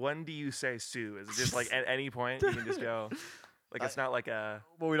like? When do you say Sue? Is it just like at any point you can just go? Like it's not like a.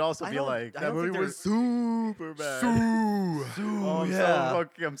 But we'd also I be don't- like, I that don't think movie was there- super bad. Sue, Oh, yeah.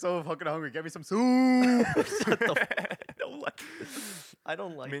 I'm so fucking hungry. Get me some soup. Shut the f- I don't like. I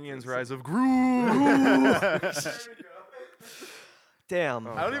don't like Minions this. Rise of Gru. There we go. Damn.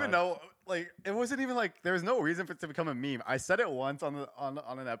 Oh. I don't even God. know. Like, it wasn't even like there was no reason for it to become a meme. I said it once on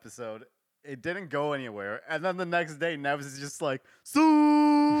an episode. It didn't go anywhere, and then the next day, Neves is just like Sue,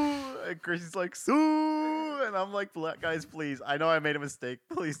 and Chrissy's like Sue, and I'm like, guys, please. I know I made a mistake.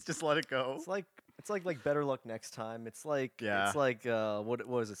 Please, just let it go. It's like better luck next time. It's like Yeah. It's like what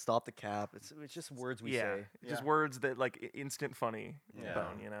was it? Stop the cap. It's just words we Yeah, say. just Yeah. words that like instant funny Yeah.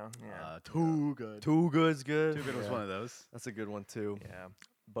 bone. You know. Yeah. Too good. Too good's good. Too good was Yeah. one of those. That's a good one too. Yeah.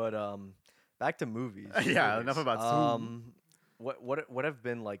 But back to movies. Yeah, enough about Sue. What have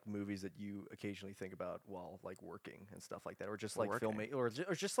been like movies that you occasionally think about while like working and stuff like that, or just While like working. filmmaking,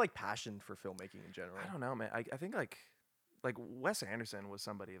 or just like passion for filmmaking in general? I don't know, man. I think like Wes Anderson was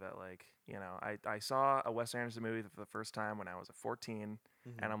somebody that like I saw a Wes Anderson movie for the first time when I was 14,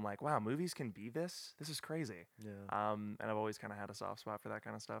 and I'm like, wow, movies can be this. This is crazy. Yeah. And I've always kind of had a soft spot for that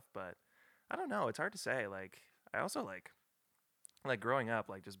kind of stuff, but I don't know. It's hard to say. Like I also like growing up,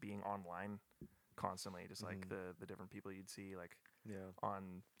 like just being online constantly, just like the different people you'd see like Yeah.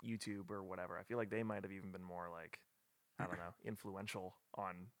 on YouTube or whatever. I feel like they might have even been more like, I don't know, influential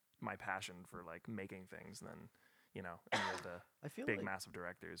on my passion for like making things than, any of the I feel big like, massive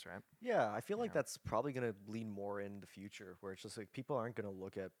directors, right? yeah, I feel like Yeah. that's probably gonna lean more in the future, where it's just like people aren't gonna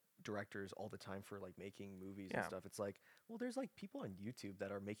look at directors all the time for like making movies Yeah. and stuff. It's like, well, there's like people on YouTube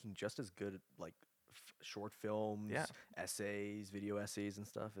that are making just as good like short films, Yeah. essays, video essays, and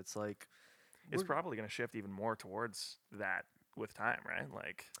stuff. It's like It's we're- probably going to shift even more towards that with time, right?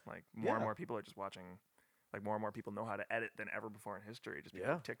 Like more and Yeah. more people are just watching, like more and more people know how to edit than ever before in history, just because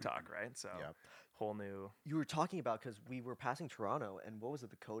Yeah. of TikTok, right? So Yep. whole new. you were talking about, because we were passing Toronto, and what was it,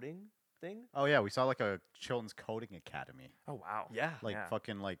 the coding thing? Oh yeah, we saw like a children's coding academy. Oh wow. Yeah. Like Yeah.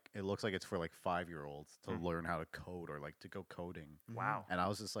 fucking like it looks like it's for like 5-year-olds to Mm. learn how to code or like to go coding. Wow. And I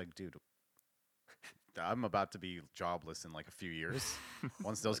was just like, dude, I'm about to be jobless in like a few years.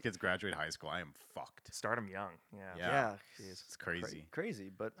 Once those kids graduate high school, I am fucked. Start them young. Yeah. Yeah. Jeez. It's crazy. Crazy,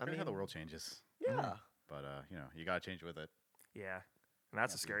 but I Crazy mean, how the world changes. yeah. But you gotta change with it. Yeah. And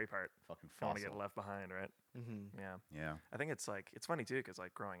that's the Yeah. scary part. Fucking Don't want to fossil. get left behind, right? Mm-hmm. Yeah. Yeah. I think it's like it's funny too because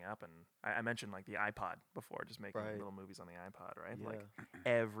like growing up and I mentioned like the iPod before, just making Right. little movies on the iPod, right? Yeah. Like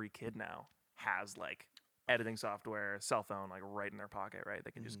every kid now has like editing software, cell phone, like right in their pocket, right?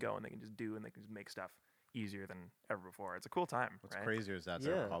 They can just go and they can just do and they can just make stuff easier than ever before. It's a cool time, What's right? crazier is that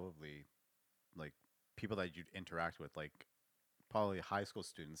Yeah. they're probably like people that you interact with, like probably high school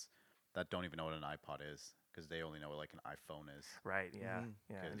students that don't even know what an iPod is because they only know what like an iPhone is. Right. Yeah. Mhm.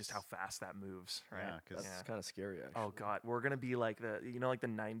 Yeah. And just how fast that moves. Right. Yeah, 'cause- That's kind of scary, actually. Oh God, we're gonna be like like the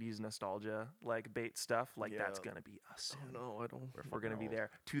 '90s nostalgia, like bait stuff. Like that's Yeah. gonna be us. Oh soon. no, I don't. We're gonna be old.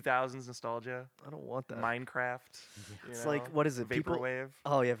 there. 2000s nostalgia, I don't want that. Minecraft. It's like, what is it? People. Vaporwave,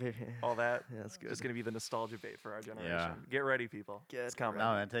 Oh yeah, all that. Yeah, that's good. Just gonna be the nostalgia bait for our generation. Yeah. Get ready, people. It's coming.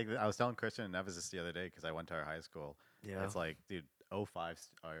 No, man, I was telling Christian and Nevis this the other day because I went to our high school. Yeah. It's like, dude,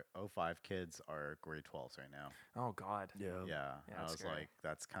 05 kids are grade 12s right now. Oh God. Yeah. Yeah. Yeah, And I that's was scary. like,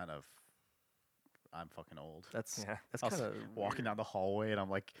 that's kind of, I'm fucking old. That's Yeah. that's I was kind of walking down the hallway and I'm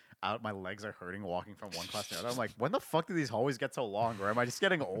like, out, my legs are hurting walking from one class to another. I'm like, when the fuck do these hallways get so long? Or am I just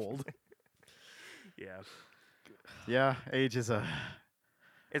getting old? Yeah. Yeah, age is a.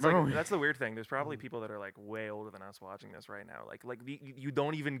 It's Remember like we- that's the weird thing. There's probably people that are like way older than us watching this right now. Like you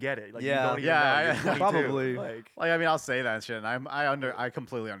don't even get it. Like Yeah. you don't even Yeah, know. You're I- 22. Probably. Like Like, I mean, I'll say that shit, and I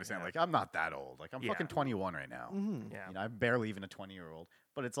completely understand. Yeah. Like, I'm not that old. Like, I'm Yeah. fucking 21 right now. Mhm. yeah. You know, I'm barely even a 20-year-old.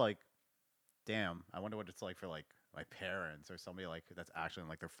 But it's like, damn, I wonder what it's like for like my parents or somebody like that's actually in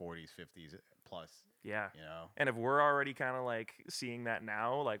like their 40s, 50s plus. Yeah. You know. And if we're already kind of like seeing that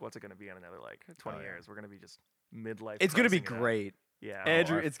now, like what's it going to be in another like 20 Oh, yeah. years? We're going to be just midlife. It's gonna be crisis-ing it out. great, Yeah.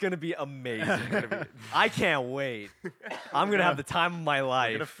 Andrew. I- It's gonna be amazing. gonna be- I can't wait. I'm gonna have the time of my I'm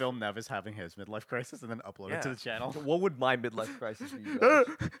life. gonna film Nevis having his midlife crisis and then upload it to Yeah. the channel. What would my midlife crisis be? you guys?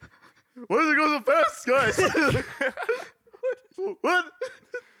 Why does it go so fast, guys? what?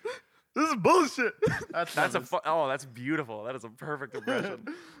 This is bullshit. That's Nevis. that's beautiful. That is a perfect impression.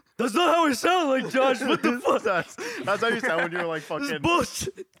 That's not how it sounds like, Josh. What the fuck? That's how you sound when you're like This is fucking.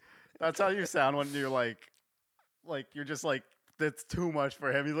 bullshit. That's how you sound when you're like you're just like that's too much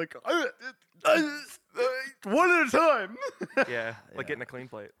for him. He's like one at a time. Yeah. Like Yeah. getting a clean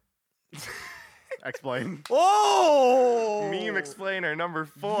plate. Explain. Oh! Meme explainer number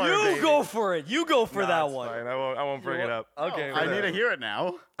 4. You baby. go for it. You go for Nah, that it's one. fine. I won't bring it up. Okay. I need to whatever. hear it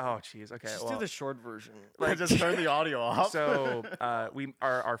now. Oh jeez. Okay. Just well, do the short version. I just turn the audio off. so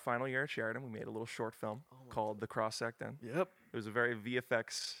our final year at Sheridan, we made a little short film called The Cross Secton. Yep. It was a very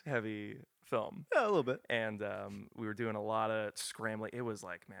VFX heavy film. Yeah, a little bit. And we were doing a lot of scrambling. It was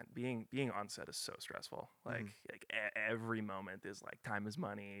like, man, being on set is so stressful. Like, every moment is like time is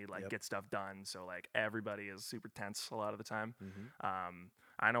money. Like, Yep. get stuff done. So like everybody is super tense a lot of the time. Mhm.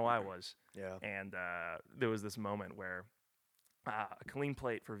 I know I was. Yeah. And there was this moment where a clean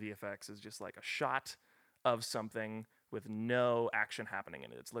plate for VFX is just like a shot of something with no action happening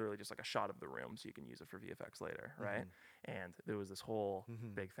in it. It's literally just like a shot of the room, so you can use it for VFX later, right? And there was this whole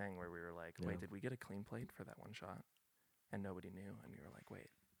big thing where we were like, wait, Yeah. did we get a clean plate for that one shot? And nobody knew. And we were like, wait,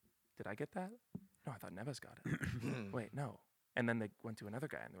 did I get that? No, I thought Neves got it. Wait, no. And then they went to another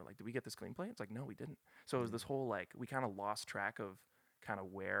guy and they were like, did we get this clean plate? It's like, no, we didn't. So it was this whole like, we kind of lost track of kind of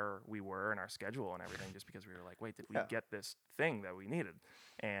where we were in our schedule and everything just because we were like, wait, did we Yeah. get this thing that we needed?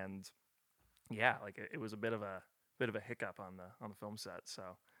 And yeah, like it was a bit of a hiccup on the film set. So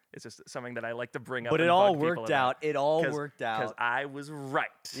it's just something that I like to bring up. But it and all bug people worked about. out. It all 'Cause- worked Because out. I was right.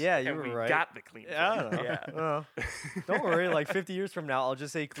 Yeah, you and were we right. got the clean Yeah, I plate. don't know. Yeah. Well, don't worry. Like 50 years from now, I'll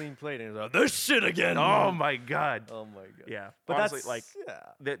just say clean plate and it's like, this shit again. Oh my god. Oh my god. Yeah. But honestly, that's like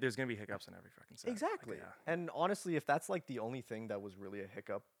yeah. there's gonna be hiccups in every fucking set. Like, Exactly. yeah. And honestly, if that's like the only thing that was really a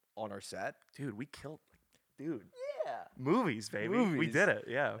hiccup on our set, Dude, we killed. Dude, yeah, movies, baby. We Movies. did it.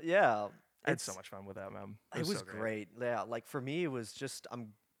 Yeah. yeah, I had so it's- much fun with that, man. It was so great. Yeah, like for me, it was just I'm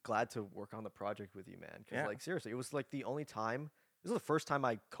glad to work on the project with you, man. Because Yeah. like seriously, it was like the only time. This was the first time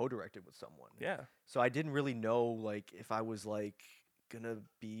I co-directed with someone. Yeah. So I didn't really know like if I was like gonna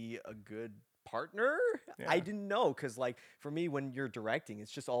be a good partner. I Yeah. didn't know because like for me, when you're directing,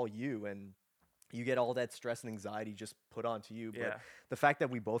 it's just all you and you get all that stress and anxiety just put onto you. Yeah. But the fact that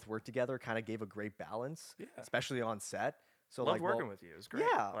we both worked together kind of gave a great balance, Yeah. especially on set. So Loved like well, working with you. It was great.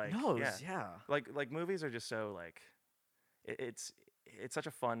 Yeah, Like, no, it yeah. was, yeah. Like movies are just so like it's such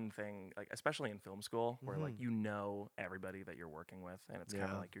a fun thing, like especially in film school where like you know everybody that you're working with and it's kind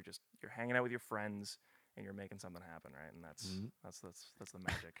Yeah. of like you're hanging out with your friends and you're making something happen, right? And that's the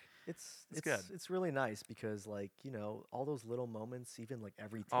magic. It's It's good. It's really nice because like all those little moments, even like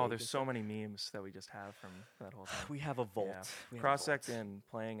every take Oh, and there's stuff. so many memes that we just have from that whole time. We have a vault. Yeah. We have a Cross vault. Secton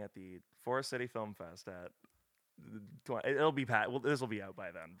playing at the Forest City Film Fest at it'll be well, this will be out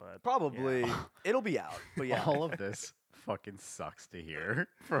by then, but Probably it'll be out, but yeah. All of this fucking sucks to hear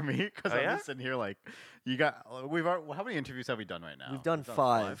from me because Oh, I'm yeah? just sitting here like, how many interviews have we done right now? We've done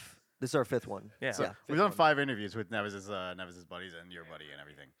 5. This is our 5th one. Yeah. So fifth we've done one. 5 interviews with Nevis's buddies and your buddy and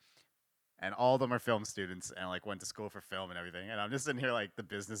everything. And all of them are film students and like went to school for film and everything. And I'm just sitting here like the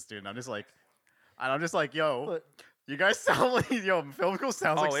business student. I'm just like, And I'm just like, yo, But- you guys sound like, yo, film school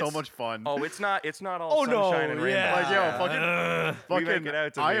sounds Oh, like so it's- much fun. Oh, it's not all Oh, no, sunshine and rainbows. yeah. Like, yo, fucking, We make fucking, it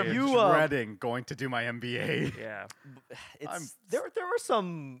out to I be. am You, dreading going to do my MBA. Yeah. It's there are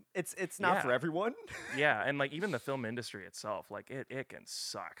some. It's not for Yeah. everyone. Yeah, and like even the film industry itself, like it can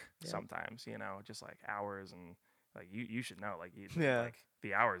suck Yeah. sometimes, you know, just like hours and like you should know like Yeah. like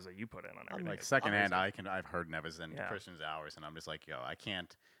the hours that you put in on everything. Like is secondhand, crazy. I've heard Nevis and Yeah. Christian's hours, and I'm just like, yo, I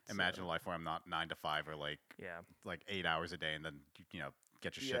can't imagine a life where I'm not 9 to 5 or like Yeah. 8 hours a day, and then get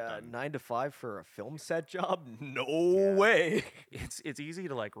your shit Yeah, done. 9 to 5 for a film set job? No Yeah. way. It's easy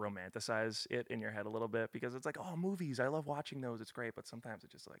to like romanticize it in your head a little bit because it's like, oh, movies, I love watching those, it's great, but sometimes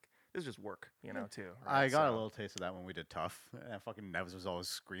it's just like this is just work, you know, too. I right? got a So, little taste of that when we did Tough. And fucking Nevis was always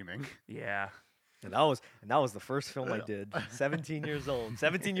screaming. Yeah. And that was the first film I did. 17 years old.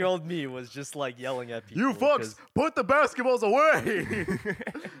 17-year-old me was just like yelling at people. You fucks, 'cause- put the basketballs away!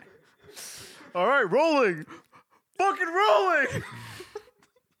 All right, rolling! Fucking rolling!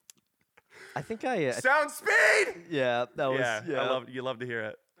 I think I Sound speed. yeah, that was Yeah, you love to hear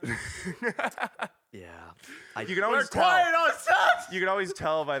it. yeah. You can We're always tell. quiet on set! You can always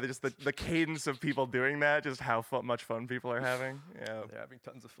tell by just the cadence of people doing that, just how much fun people are having. Yeah, They're having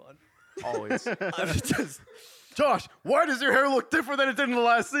tons of fun. always. I'm just Josh, why does your hair look different than it did in the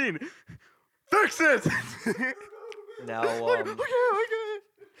last scene? Fix it! now Okay.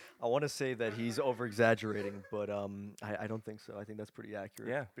 I want to say that he's over exaggerating, but I don't think so. I think that's pretty accurate.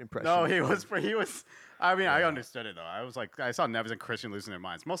 Yeah. Impression. No, he of- was. I mean, I understood it though. I was like, I saw Nevis and Christian losing their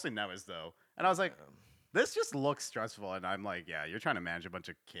minds, mostly Nevis though, and I was like, this just looks stressful. And I'm like, yeah, you're trying to manage a bunch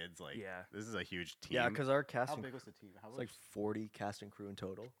of kids. Like, Yeah. this is a huge team. Yeah, because our how casting big was the team? How it's like 40 cast and crew in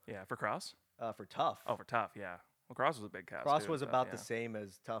total. Yeah, for Cross. For Tough. Oh, for Tough. Yeah. Well, Cross was a big cast. Cross too, was so, about yeah. the same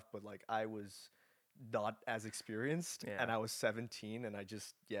as Tough, but like I was not as experienced, Yeah. and I was 17, and I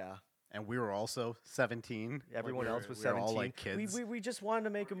just And we were also 17. Like, everyone we else were- was we were 17. all like kids. We just wanted to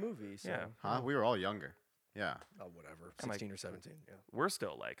make a movie. So. Yeah. Huh? We were all younger. Yeah. Whatever. And, like, 16 or 17. Yeah. We're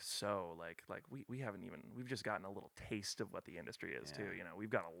still like so like we haven't even we've just gotten a little taste of what the industry is too. Yeah. You know, we've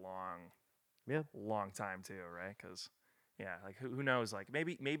got a Yeah. long time too, right? Because yeah, like who knows? Like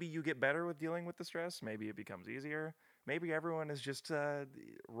maybe you get better with dealing with the stress. Maybe it becomes easier. Maybe everyone is just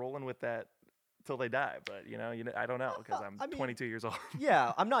rolling with that till they die. But you know, I don't know because I'm I mean, 22 years old.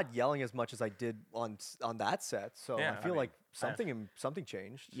 Yeah, I'm not yelling as much as I did on that set, so Yeah, I I feel mean, like something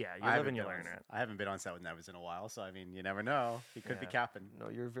changed. Yeah, you I live and haven't you been learn on- it. I haven't been on set with Nevis in a while, so I mean, you never know. He could be Yeah. capping. No,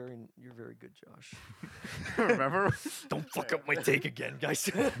 you're very good, Josh. Remember? Don't fuck up my take again, guys.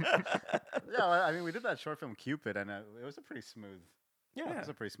 Yeah, I mean, we did that short film Cupid, and it was a pretty smooth. Yeah. It was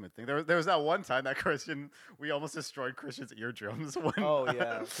a pretty smooth thing. There was that one time that we almost destroyed Christian's eardrums when Oh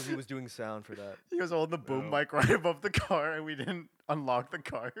yeah, because he was doing sound for that. he was holding the boom Oh. mic right above the car, and we didn't unlock the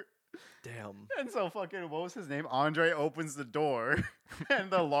car. Damn. And so fucking, what was his name? Andre opens the door, and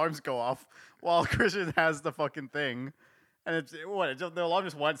the alarms go off while Christian has the fucking thing, and the alarm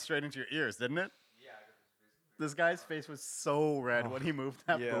just went straight into your ears, didn't it? Yeah. This guy's face was so red when he moved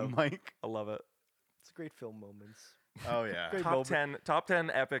that Yeah. boom mic. I love it. It's great film moments. Oh yeah. Great Top 10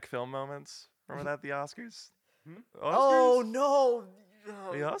 epic film moments. Remember that at the Oscars? Oh Oscars? no.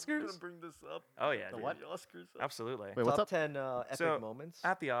 The Oscars? Gonna bring this up. Oh yeah, The dude. what? The Oscars. Absolutely. Wait, what's Top up? 10 epic So, moments.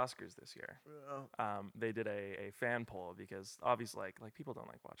 At the Oscars this year, Oh. they did a fan poll because obviously like people don't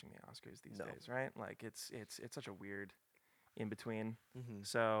like watching the Oscars these No. days, right? Like it's such a weird in between. Mhm.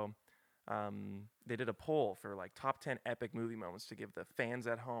 So they did a poll for like top 10 epic movie moments to give the fans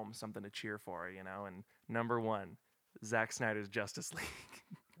at home something to cheer for, you know. And number 1, Zack Snyder's Justice League,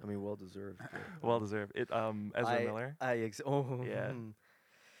 I mean, well deserved. well deserved. Ezra Miller. Oh Yeah. mhm.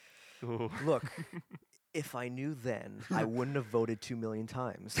 Ooh. Look, if I knew then, I wouldn't have voted 2 million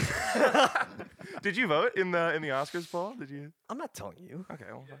times. Did you vote in the Oscars poll? Did you? I'm not telling you. Okay.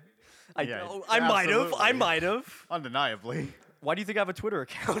 Well, I, Yeah, I might have. I absolutely. might have. Undeniably. Why do you think I have a Twitter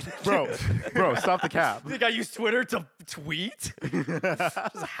account? Bro, stop the cap. You think I use Twitter to tweet? Just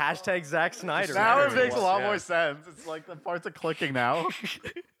hashtag Zack Snyder. Now it Snyder makes a was, lot yeah. more sense. It's like the parts are clicking now.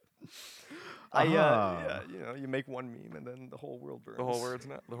 Yeah, you make one meme and then the whole world burns. the whole world's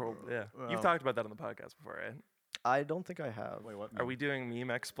not the whole. Yeah. You've Well. talked about that on the podcast before, right? I don't think I have. Wait, what? Are we doing meme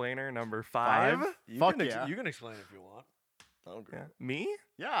explainer number 5? Fuck yeah. You can explain if you want. I don't Yeah. care. Me?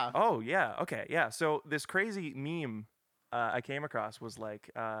 Yeah. Oh yeah. Okay. Yeah. So this crazy meme I came across was like,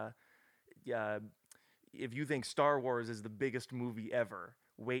 if you think Star Wars is the biggest movie ever,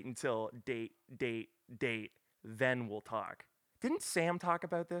 wait until date, then we'll talk. Didn't Sam talk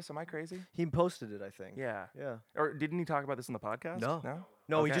about this? Am I crazy? He posted it, I think. Yeah. Yeah. Or didn't he talk about this in the podcast? No. No.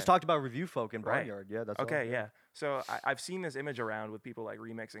 No, he Okay. just talked about Review Folk and Right. Barnyard. Yeah, that's all. Okay, yeah. So I've seen this image around with people like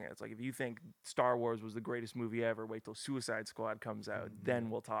remixing it. It's like if you think Star Wars was the greatest movie ever, wait till Suicide Squad comes out, then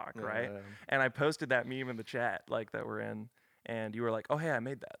we'll talk, Yeah, right? yeah. And I posted that meme in the chat like that we're in, and you were like, "Oh, hey, I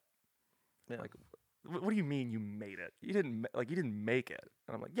made that." Yeah. Like, what do you mean you made it? You didn't you didn't make it.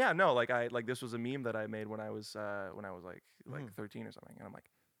 And I'm like, "Yeah, no, like this was a meme that I made when I was like 13 or something." And I'm like,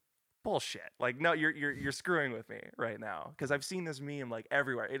 bullshit. Like, no, you're screwing with me right now because I've seen this meme like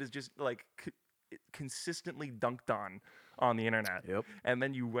everywhere. It is just like consistently dunked on the internet. Yep. And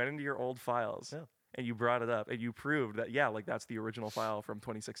then you went into your old files and you brought it up and you proved that like that's the original file from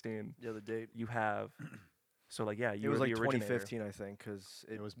 2016. Yeah, the date. You have. So like you It was were like the originator. 2015, I think, because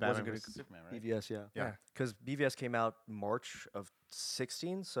It was wasn't Batman gonna vs Superman, right? BVS, yeah. Yeah. Because BVS came out March of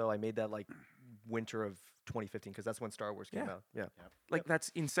 16, so I made that like winter of 2015, because that's when Star Wars came Yeah. out. Yeah. Like that's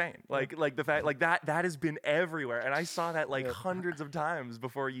insane. Like the fact like that has been everywhere, and I saw that like hundreds of times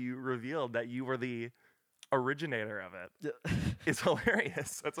before you revealed that you were the originator of it. It's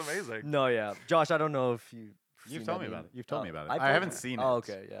hilarious. That's amazing. No, yeah. Josh, I don't know if You've seen told that me about meme. it. You've told me about it. I've I told haven't you. seen it. Oh,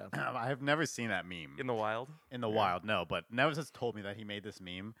 okay, yeah. I have never seen that meme In the wild. in the wild. No, but Nevis has told me that he made this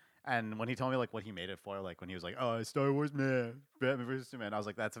meme. And when he told me like what he made it for, like when he was like, "Oh, Star Wars man, Batman vs Superman," I was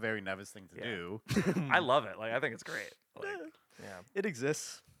like, "That's a very Nevis thing to Yeah. do." I love it. Like I think it's great. Like, yeah. It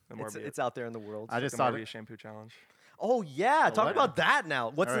exists. The It's, Morbius- it's out there in the world. I just the thought Morbius it, shampoo challenge. Oh yeah, talk what? about that now.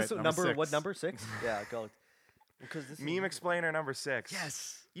 What's All this right, number? number What 6. number? 6? Yeah, go. Because this Meme explainer number 6.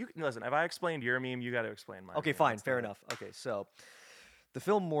 Yes. You listen. If I explained your meme, you got to explain mine. Okay, fine, fair enough. Okay, so the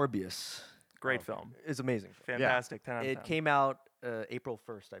film Morbius Great film. is amazing. Fantastic. 10 out of 10. It came out April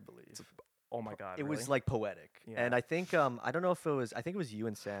 1st, I believe. Oh my god. It really? was like poetic, Yeah. and I think I don't know if it was. I think it was you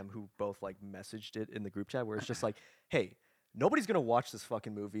and Sam who both like messaged it in the group chat, where it's just like, "Hey, nobody's gonna watch this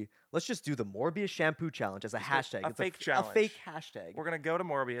fucking movie. Let's just do the Morbius shampoo challenge as a hashtag. a It's fake a challenge. fake hashtag. We're gonna go to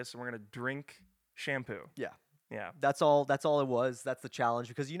Morbius and we're gonna drink shampoo. Yeah. Yeah. That's all it was. That's the challenge,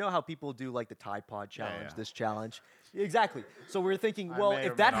 because you know how people do like the Tide Pod Yeah, challenge, yeah. this challenge. Exactly. So we were thinking, I well, may or if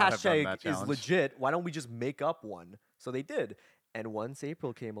may that not have done hashtag that is challenge. legit, why don't we just make up one? So they did. And once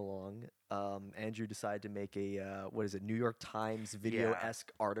April came along, Andrew decided to make a New York Times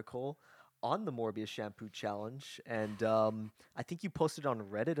video-esque article on the Morbius shampoo challenge, and I think you posted on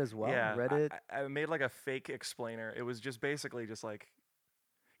Reddit as well. Yeah. Reddit. I made like a fake explainer. It was just basically just like.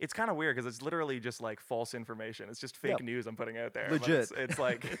 It's kind of weird because it's literally just like false information. It's just fake Yep. news I'm putting out there. but Legit. It's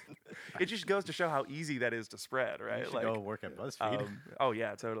like, it just goes to show how easy that is to spread, right? You should Like, go work at BuzzFeed. oh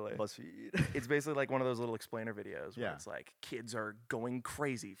yeah, totally. BuzzFeed. It's basically like one of those little explainer videos where Yeah. it's like kids are going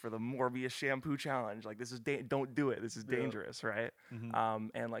crazy for the Morbius shampoo challenge. Like this is don't do it. This is Yeah. dangerous, right? Mhm.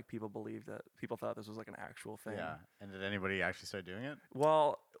 And like people thought this was like an actual thing. Yeah. And did anybody actually start doing it?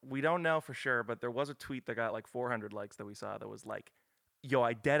 Well, we don't know for sure, but there was a tweet that got like 400 likes that we saw that was like, yo,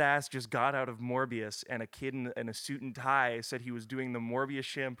 I dead ass just got out of Morbius, and a kid in a suit and tie said he was doing the Morbius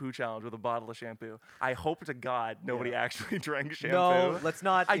shampoo challenge with a bottle of shampoo. I hope to God nobody actually drank shampoo. No, let's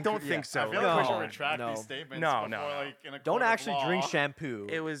not. I don't yeah. think so. I feel Like, like we come should on. retract no. these statements. No, before, no, no. Like, in a Don't court of actually drink law. shampoo.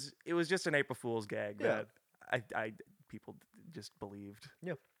 It was just an April Fool's gag Yeah. that I people just believed.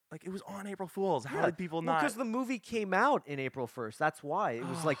 Yeah. Like it was on April Fool's. How Yeah. did people Well, not? because the movie came out in April 1st. That's why it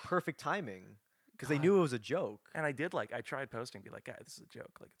was like perfect timing. Because they knew it was a joke. And I tried posting, be like, guys, this is a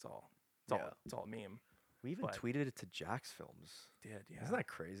joke. Like it's all a meme. We even But- tweeted it to Jack's Films. Did yeah. Isn't that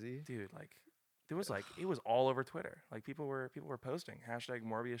crazy? Dude, like there was like it was all over Twitter. Like people were posting hashtag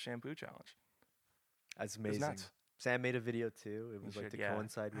Morbius shampoo challenge. That's It was amazing. nuts. Sam made a video too. It You was like should- to yeah.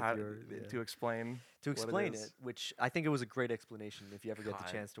 coincide with How- your to explain to what explain is. it, which I think it was a great explanation if you ever get God.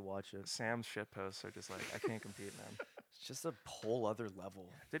 the chance to watch it. Sam's shit posts are just like I can't compete, man. It's just a whole other level.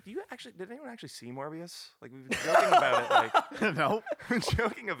 Did anyone actually see Morbius? Like we've been joking about it, like No.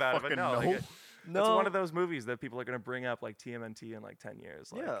 joking about it, but Fucking no, like, no. it's one of those movies that people are gonna bring up like TMNT in like 10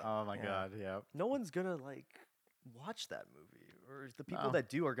 years. Like, Yeah. Oh my Yeah. god. Yeah. No one's gonna like watch that movie, or the people No. that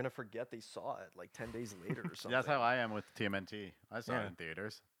do are gonna forget they saw it like 10 days later or something. That's how I am with TMNT. I saw Yeah. it in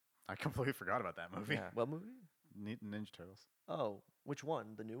theaters. I completely forgot about that movie. Yeah. What movie? Ninja Turtles. Oh, which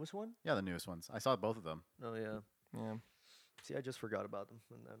one? The newest one? Yeah, the newest ones. I saw both of them. Oh yeah. Yeah. See, I just forgot about them,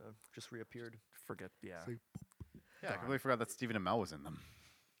 and then just reappeared. Forget. Yeah. Yeah, I Darn. completely forgot that Stephen Amell was in them.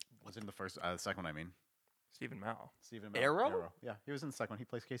 Was in the second one, I mean. Stephen Mao. Stephen Amell. Arrow? Yeah, he was in the second one. He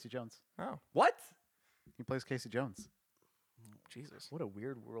plays Casey Jones. Oh, What? He plays Casey Jones. Jesus. What a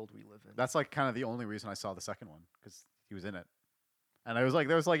weird world we live in. That's like kind of the only reason I saw the second one because he was in it. And I was like,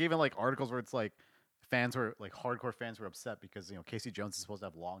 there was like even like articles where it's like fans were like hardcore fans were upset because Casey Jones is supposed to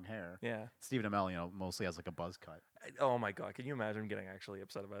have long hair. Yeah. Stephen Amell, mostly has like a buzz cut. Oh my god, can you imagine getting actually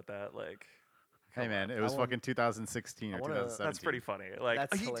upset about that? Like, Hey man, it was fucking 2016 I or wanna- 2017. that's pretty funny. Like,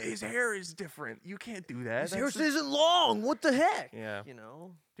 That's his hilarious. hair is different. You can't do that. His That's hair isn't long. What the heck? Yeah. You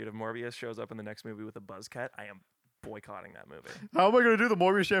know. Dude, if Morbius shows up in the next movie with a buzz cut, I am boycotting that movie. How am I gonna do the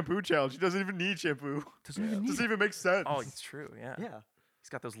Morbius shampoo challenge? He doesn't even need shampoo. Doesn't even make sense. Oh, it's true. Yeah. Yeah. He's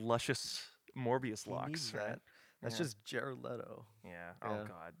got those luscious Morbius He locks. needs Right? that. That's Yeah. just Jared Leto. Yeah. Yeah. Oh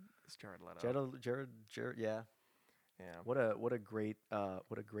god, it's Jared Leto. Jared. Yeah. Yeah. What a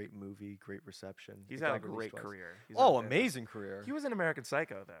great movie, great reception. He's It had a got released great twice. career. He's Oh, had- amazing career. He was in American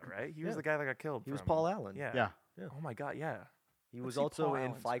Psycho, though, right? He was Yeah. the guy that got killed. He was from- Paul Allen. Yeah. Yeah. Oh my god, yeah. He Let's was see also Paul in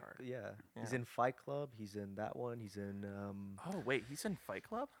Allen's Fight. part. Yeah. He's Yeah. in Fight Club. He's in that one. He's in. Oh wait, he's in Fight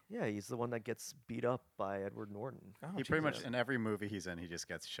Club. Yeah, he's the one that gets beat up by Edward Norton. Oh, He pretty much Jesus. in every movie he's in, he just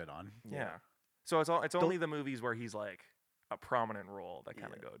gets shit on. Yeah. So it's only the movies where he's like a prominent role that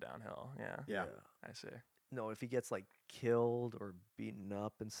kind of go downhill. Yeah. Yeah. I see. No, if he gets like killed or beaten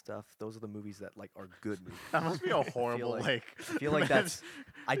up and stuff, those are the movies that like are good movies. That must be a horrible like- I feel like that's.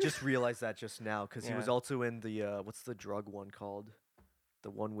 I just realized that just now because he was Yeah. also in the what's the drug one called?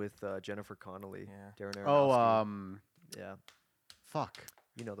 The one with Jennifer Connelly. Yeah. Darren Aronofsky. Oh, yeah, fuck.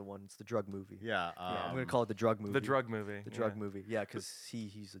 you know the one. It's the drug movie. Yeah. I'm gonna call it the drug movie. The drug movie. The drug yeah. movie. Yeah, because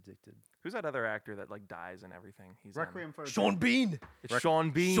he's addicted. Who's that other actor that like dies and everything? He's Requiem for a Sean Dream. Bean. It's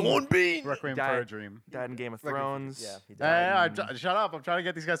Sean Bean. Sean Bean. Requiem for a Dream. Died in Game of Requiem for- Thrones. Yeah, he Hey, died. shut up! I'm trying to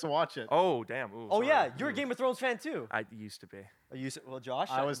get these guys to watch it. Oh damn. Ooh, Oh sorry. yeah, you're a Ooh. Game of Thrones fan too. I used to be. Well, Josh.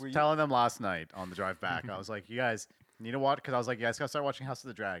 I was were you- telling them last night on the drive back. I was like, you guys need to watch because I was like, you guys gotta start watching House of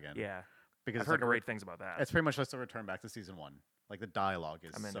the Dragon. Yeah. because I've it's heard like great things about that. It's pretty much just a return back to season one. Like the dialogue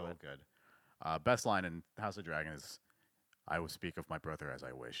is I'm into so it. good. Best line in House of Dragon is, "I will speak of my brother as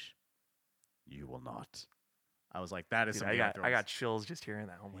I wish. You will not." I was like, that is Dude, some I Game of got Thrones. chills just hearing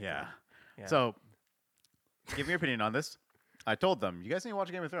that. Oh my Yeah. god. Yeah. So, give me your opinion on this. I told them, you guys need to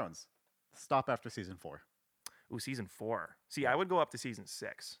watch Game of Thrones. Stop after season 4. Ooh, season 4. See, I would go up to season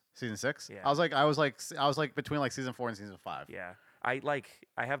 6. Season 6? Yeah. I was like between like season 4 and season 5. Yeah. I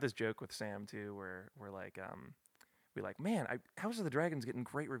have this joke with Sam too where we're like man, House of the Dragon's getting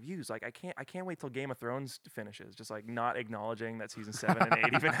great reviews. Like I can't wait till Game of Thrones finishes. Just like not acknowledging that season 7 and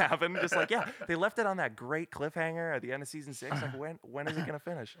 8 even happened. Just like, yeah, they left it on that great cliffhanger at the end of season 6. Like when is it gonna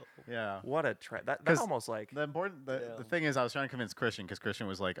finish? Yeah. What a that 'Cause almost like The thing is, I was trying to convince Christian because Christian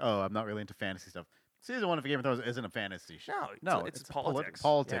was like, "Oh, I'm not really into fantasy stuff." Season 1 of Game of Thrones isn't a fantasy show. No, it's a politics.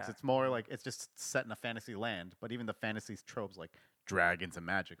 Politics. Yeah. It's more like it's just set in a fantasy land. But even the fantasy tropes like dragons and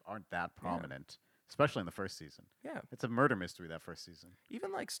magic aren't that prominent, especially in the first season. yeah. It's a murder mystery that first season.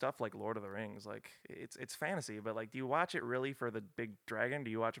 Even like stuff like Lord of the Rings, like it's fantasy, but like do you watch it really for the big dragon? Do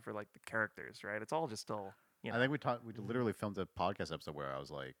you watch it for like the characters, right? It's all just still, you know. I think we literally filmed a podcast episode where I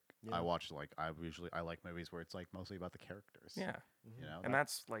was like, Yeah. I watched like I like movies where it's like mostly about the characters. yeah. You know. And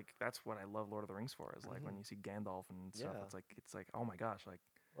that's what I love Lord of the Rings for is like when you see Gandalf and stuff. Yeah. It's like oh my gosh, like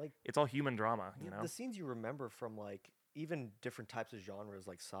Like it's all human drama, you know. the scenes you remember from like even different types of genres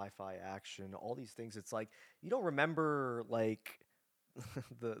like sci-fi, action, all these things. It's like you don't remember like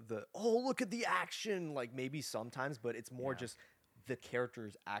the oh look at the action like maybe sometimes, but it's more Yeah. just the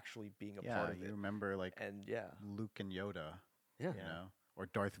characters actually being a part of you it. remember like And yeah, Luke and Yoda. yeah, You know, or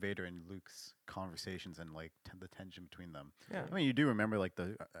Darth Vader and Luke's conversations and like the tension between them. Yeah. I mean, you do remember like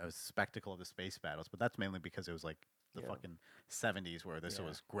the spectacle of the space battles, but that's mainly because it was like the Yeah. fucking 70s where this Yeah.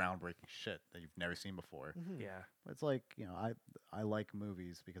 was groundbreaking shit that you've never seen before. Yeah. It's like, you know, I like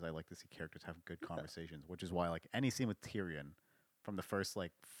movies because I like to see characters have good conversations, which is why like any scene with Tyrion from the first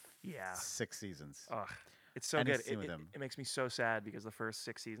like Yeah. 6 seasons. Ugh. It's so Any good. scene It, with it, him. it makes me so sad because the first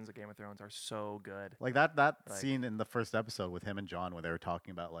 6 seasons of Game of Thrones are so good. Like that Like- scene in the first episode with him and John where they were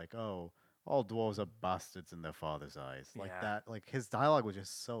talking about like, oh, all dwarves are bastards in their father's eyes. Like Yeah. that, like his dialogue was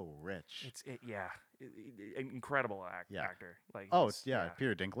just so rich. Incredible Yeah. actor. Like Oh, he's- yeah,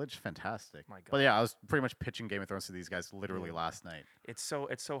 Peter Dinklage, fantastic. My But God. yeah, I was pretty much pitching Game of Thrones to these guys literally last night. It's so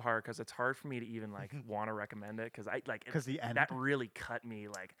hard because it's hard for me to even like want to recommend it because I like 'Cause the end- that really cut me.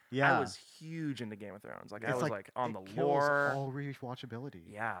 Like Yeah. I was huge into Game of Thrones. Like I It's was like on the it kills lore. all rewatchability.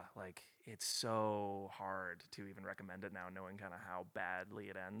 Yeah, like it's so hard to even recommend it now, knowing kind of how badly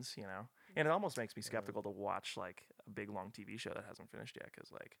it ends, you know. And it almost makes me skeptical to watch like a big long TV show that hasn't finished yet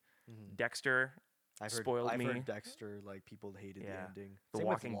because like Dexter spoiled I've me. heard Dexter like people hated the Yeah. ending. The Same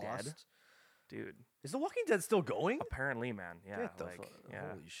with Walking Dead. Lost. Dude, Is The Walking Dead still going? apparently, man, yeah, Get the like fu- yeah.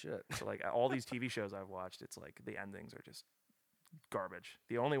 Holy shit. So like all these TV shows I've watched, it's like the endings are just garbage.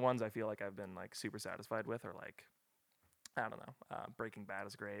 The only ones I feel like I've been like super satisfied with are like I don't know. Breaking Bad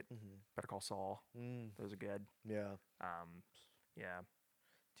is great. Mm-hmm. Better Call Saul. Those are good. Yeah. Yeah.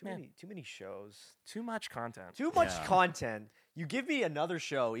 Too many shows. Too much content. Too much Yeah. content. You give me another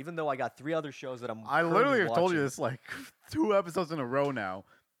show, even though I got 3 other shows that I'm. I currently literally have told you watching. this like 2 episodes in a row now.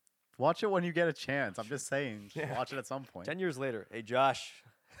 Watch it when you get a chance. I'm just saying. Yeah. Watch it at some point. 10 years later, hey Josh,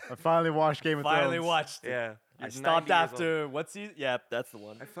 I finally watched Game of finally Thrones. watched it. Yeah. I You're stopped 90 years old. after what season? Yeah, that's the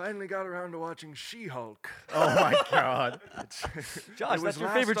one. I finally got around to watching She-Hulk. Oh my god. Josh, It was that's your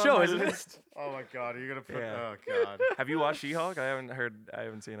last favorite on show, my isn't it? list. Oh my god. Are you gonna put? Yeah. Oh god. Have you watched She-Hulk? I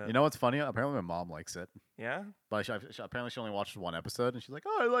haven't seen it. You know what's funny? Apparently my mom likes it, Yeah? but apparently she only watched 1 episode, and she's like,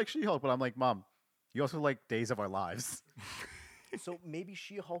 "Oh, I like She-Hulk," but I'm like, "Mom, you also like Days of Our Lives." So maybe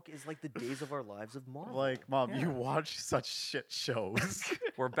She-Hulk is like the Days of Our Lives of Marvel. Like, Mom, you Yeah. watch such shit shows.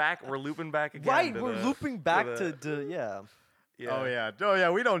 We're back. We're looping back again. right, to we're the- looping back the- to yeah. Oh yeah,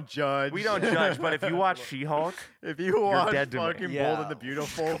 we don't judge. We don't judge, but if you watch She-Hulk, if you watch dead to me. fucking Bold Yeah. and the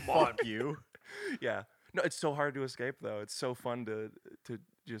Beautiful, fuck you. yeah. No, it's so hard to escape though. It's so fun to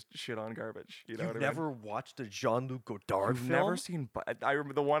just shit on garbage. You know You've what I mean? never watched a Jean-Luc Godard You've film? never seen. I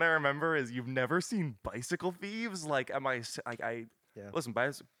remember the one I remember is you've never seen Bicycle Thieves. Like, I Yeah. listen.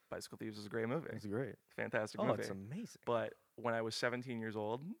 Bicycle Thieves is a great movie. It's great. Fantastic Oh, movie. it's amazing. But when I was 17 years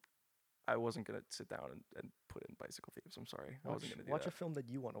old, I wasn't gonna sit down and put in Bicycle Thieves. I'm sorry, I wasn't gonna do Watch that. a film that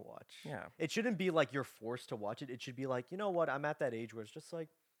you want to watch. Yeah. It shouldn't be like you're forced to watch it. It should be like, you know what? I'm at that age where it's just like,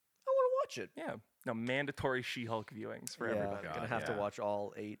 I want to watch it. Yeah. No, mandatory She-Hulk viewings for yeah, everybody. gonna God, have to yeah. watch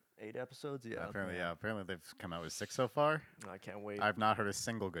all eight episodes. Yeah, Apparently they've come out with 6 so far. I can't wait. I've not heard a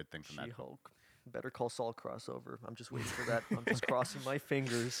single good thing from that. She-Hulk. Better Call Saul crossover. I'm just waiting for that. I'm just crossing my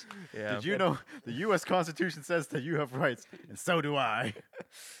fingers. Yeah. Did you know the U.S. Constitution says that you have rights, and so do I?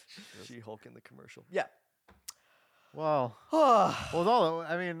 She-Hulk in the commercial. Yeah. Well,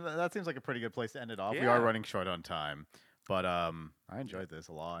 I mean, that seems like a pretty good place to end it off. We Yeah. are running short on time, but I enjoyed this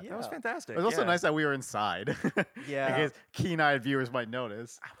a lot. That was Yeah. fantastic. It was also yeah. nice that we were inside. Yeah. In case keen-eyed viewers might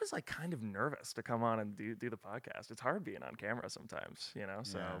notice. I was like kind of nervous to come on and do the podcast. It's hard being on camera sometimes, you know.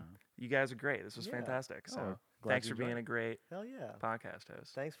 So Yeah. you guys are great. This was Yeah. fantastic. So Oh, glad thanks you for being enjoyed a great Hell yeah. podcast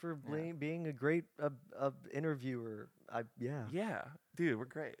host. Thanks for being a great interviewer. Yeah. Yeah, dude, we're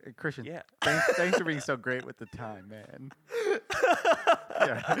great. Christian, Yeah. thanks for being so great with the time, man.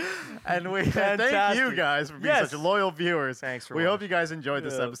 Yeah. And we thank you Fantastic. guys for being Yes. such loyal viewers. Thanks for We hope watching. you guys enjoyed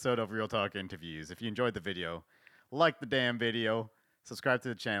this Yeah. episode of Real Talk Interviews. If you enjoyed the video, like the damn video, subscribe to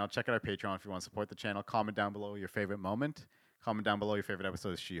the channel, check out our Patreon if you want to support the channel, comment down below your favorite moment, comment down below your favorite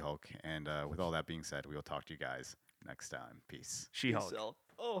episode of She-Hulk. And with all that being said, we will talk to you guys next time. Peace. She-Hulk. Peace out.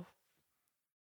 Oh.